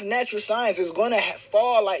science. That's natural science. It's going to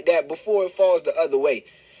fall like that before it falls the other way.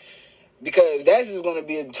 Because that's just going to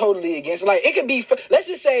be totally against. Like, it could be, let's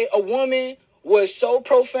just say a woman was so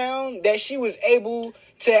profound that she was able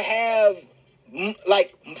to have,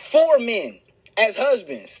 like, 4 men as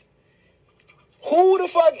husbands. Who the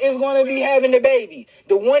fuck is going to be having the baby?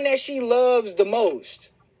 The one that she loves the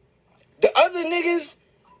most. The other niggas,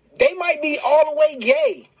 they might be all the way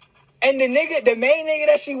gay. And the main nigga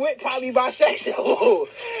that she with probably bisexual.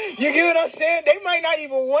 You get what I'm saying? They might not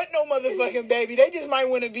even want no motherfucking baby. They just might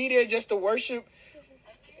want to be there just to worship.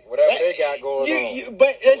 Whatever they got going on.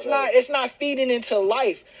 But it's not feeding into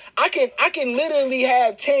life. I can literally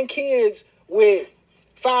have 10 kids with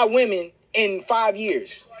 5 women in 5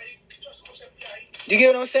 years. You get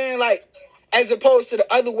what I'm saying? Like, as opposed to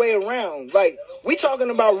the other way around. Like, we talking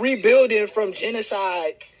about rebuilding from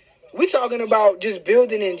genocide. We talking about just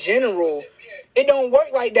building in general. It don't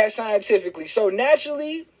work like that scientifically. So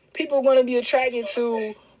naturally, people are going to be attracted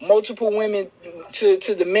to multiple women to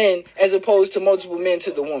the men as opposed to multiple men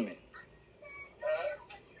to the woman.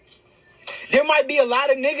 There might be a lot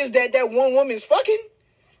of niggas that one woman's fucking.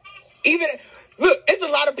 Even look, it's a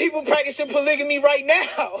lot of people practicing polygamy right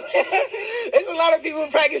now. It's a lot of people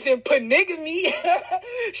practicing polygamy,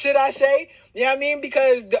 should I say? You know what I mean?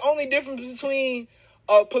 Because the only difference between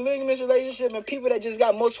a polygamous relationship and people that just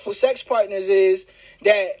got multiple sex partners is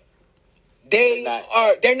that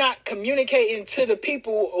they're not communicating to the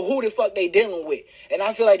people who the fuck they dealing with. And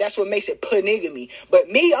I feel like that's what makes it polygamy. But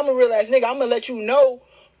me, I'm a real ass nigga. I'm gonna let you know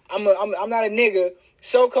I'm not a nigga,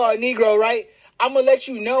 so-called Negro, right? I'm gonna let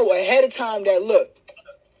you know ahead of time that look,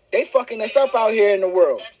 they fucking us up out here in the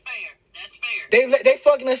world. That's fair. That's fair. They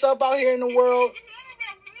fucking us up out here in the world.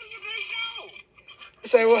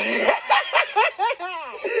 Say what?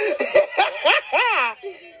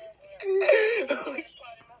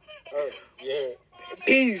 Yeah.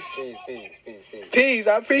 Peace. Peace. Peace.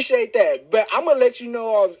 I appreciate that. But I'm gonna let you know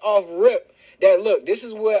off rip that look, this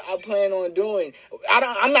is what I plan on doing.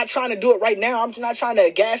 I'm not trying to do it right now. I'm not trying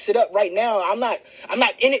to gas it up right now. I'm not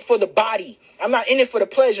in it for the body. I'm not in it for the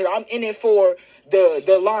pleasure. I'm in it for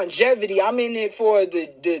the longevity. I'm in it for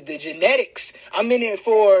the genetics. I'm in it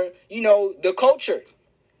for, you know, the culture.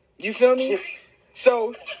 You feel me?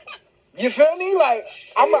 So, you feel me? Like,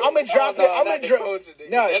 I'm gonna drop it. I'm gonna drop.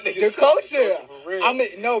 No, the culture.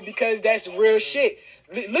 No, because that's real shit.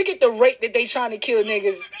 Look at the rate that they trying to kill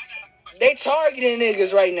niggas. They targeting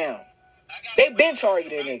niggas right now. They been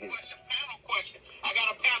targeting niggas. I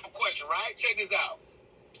got a panel question, right? Check this out.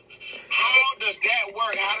 How does that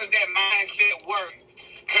work? How does that mindset work?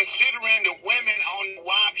 Considering the women on the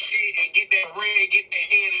WAP shit and get that bread, get that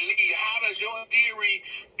head and leave, how does your theory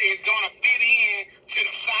is gonna fit in to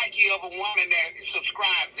the psyche of a woman that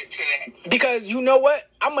subscribed to that? Because you know what?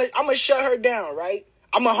 I'm gonna shut her down, right?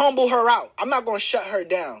 I'm gonna humble her out. I'm not gonna shut her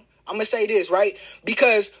down. I'm gonna say this, right?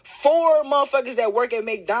 Because 4 motherfuckers that work at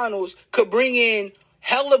McDonald's could bring in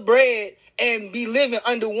hella bread and be living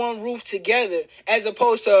under one roof together, as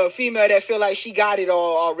opposed to a female that feel like she got it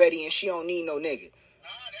all already and she don't need no nigga.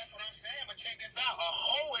 That's what I'm saying, but check this out. A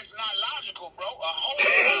hoe is not logical, bro. A hoe is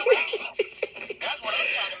not logical. That's what I'm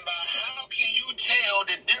talking about. How can you tell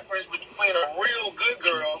the difference between a real good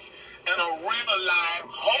girl and a real live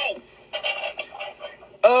hoe?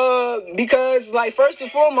 Because, like, first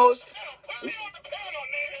and foremost,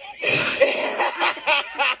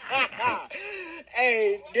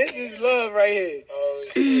 hey, this is love right here. Oh,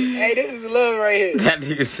 shit. Hey, this is love right here. That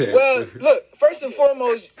nigga said. Well, look, first and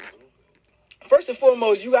foremost,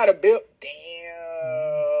 you gotta build. Damn.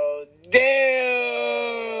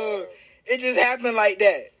 It just happened like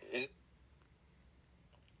that.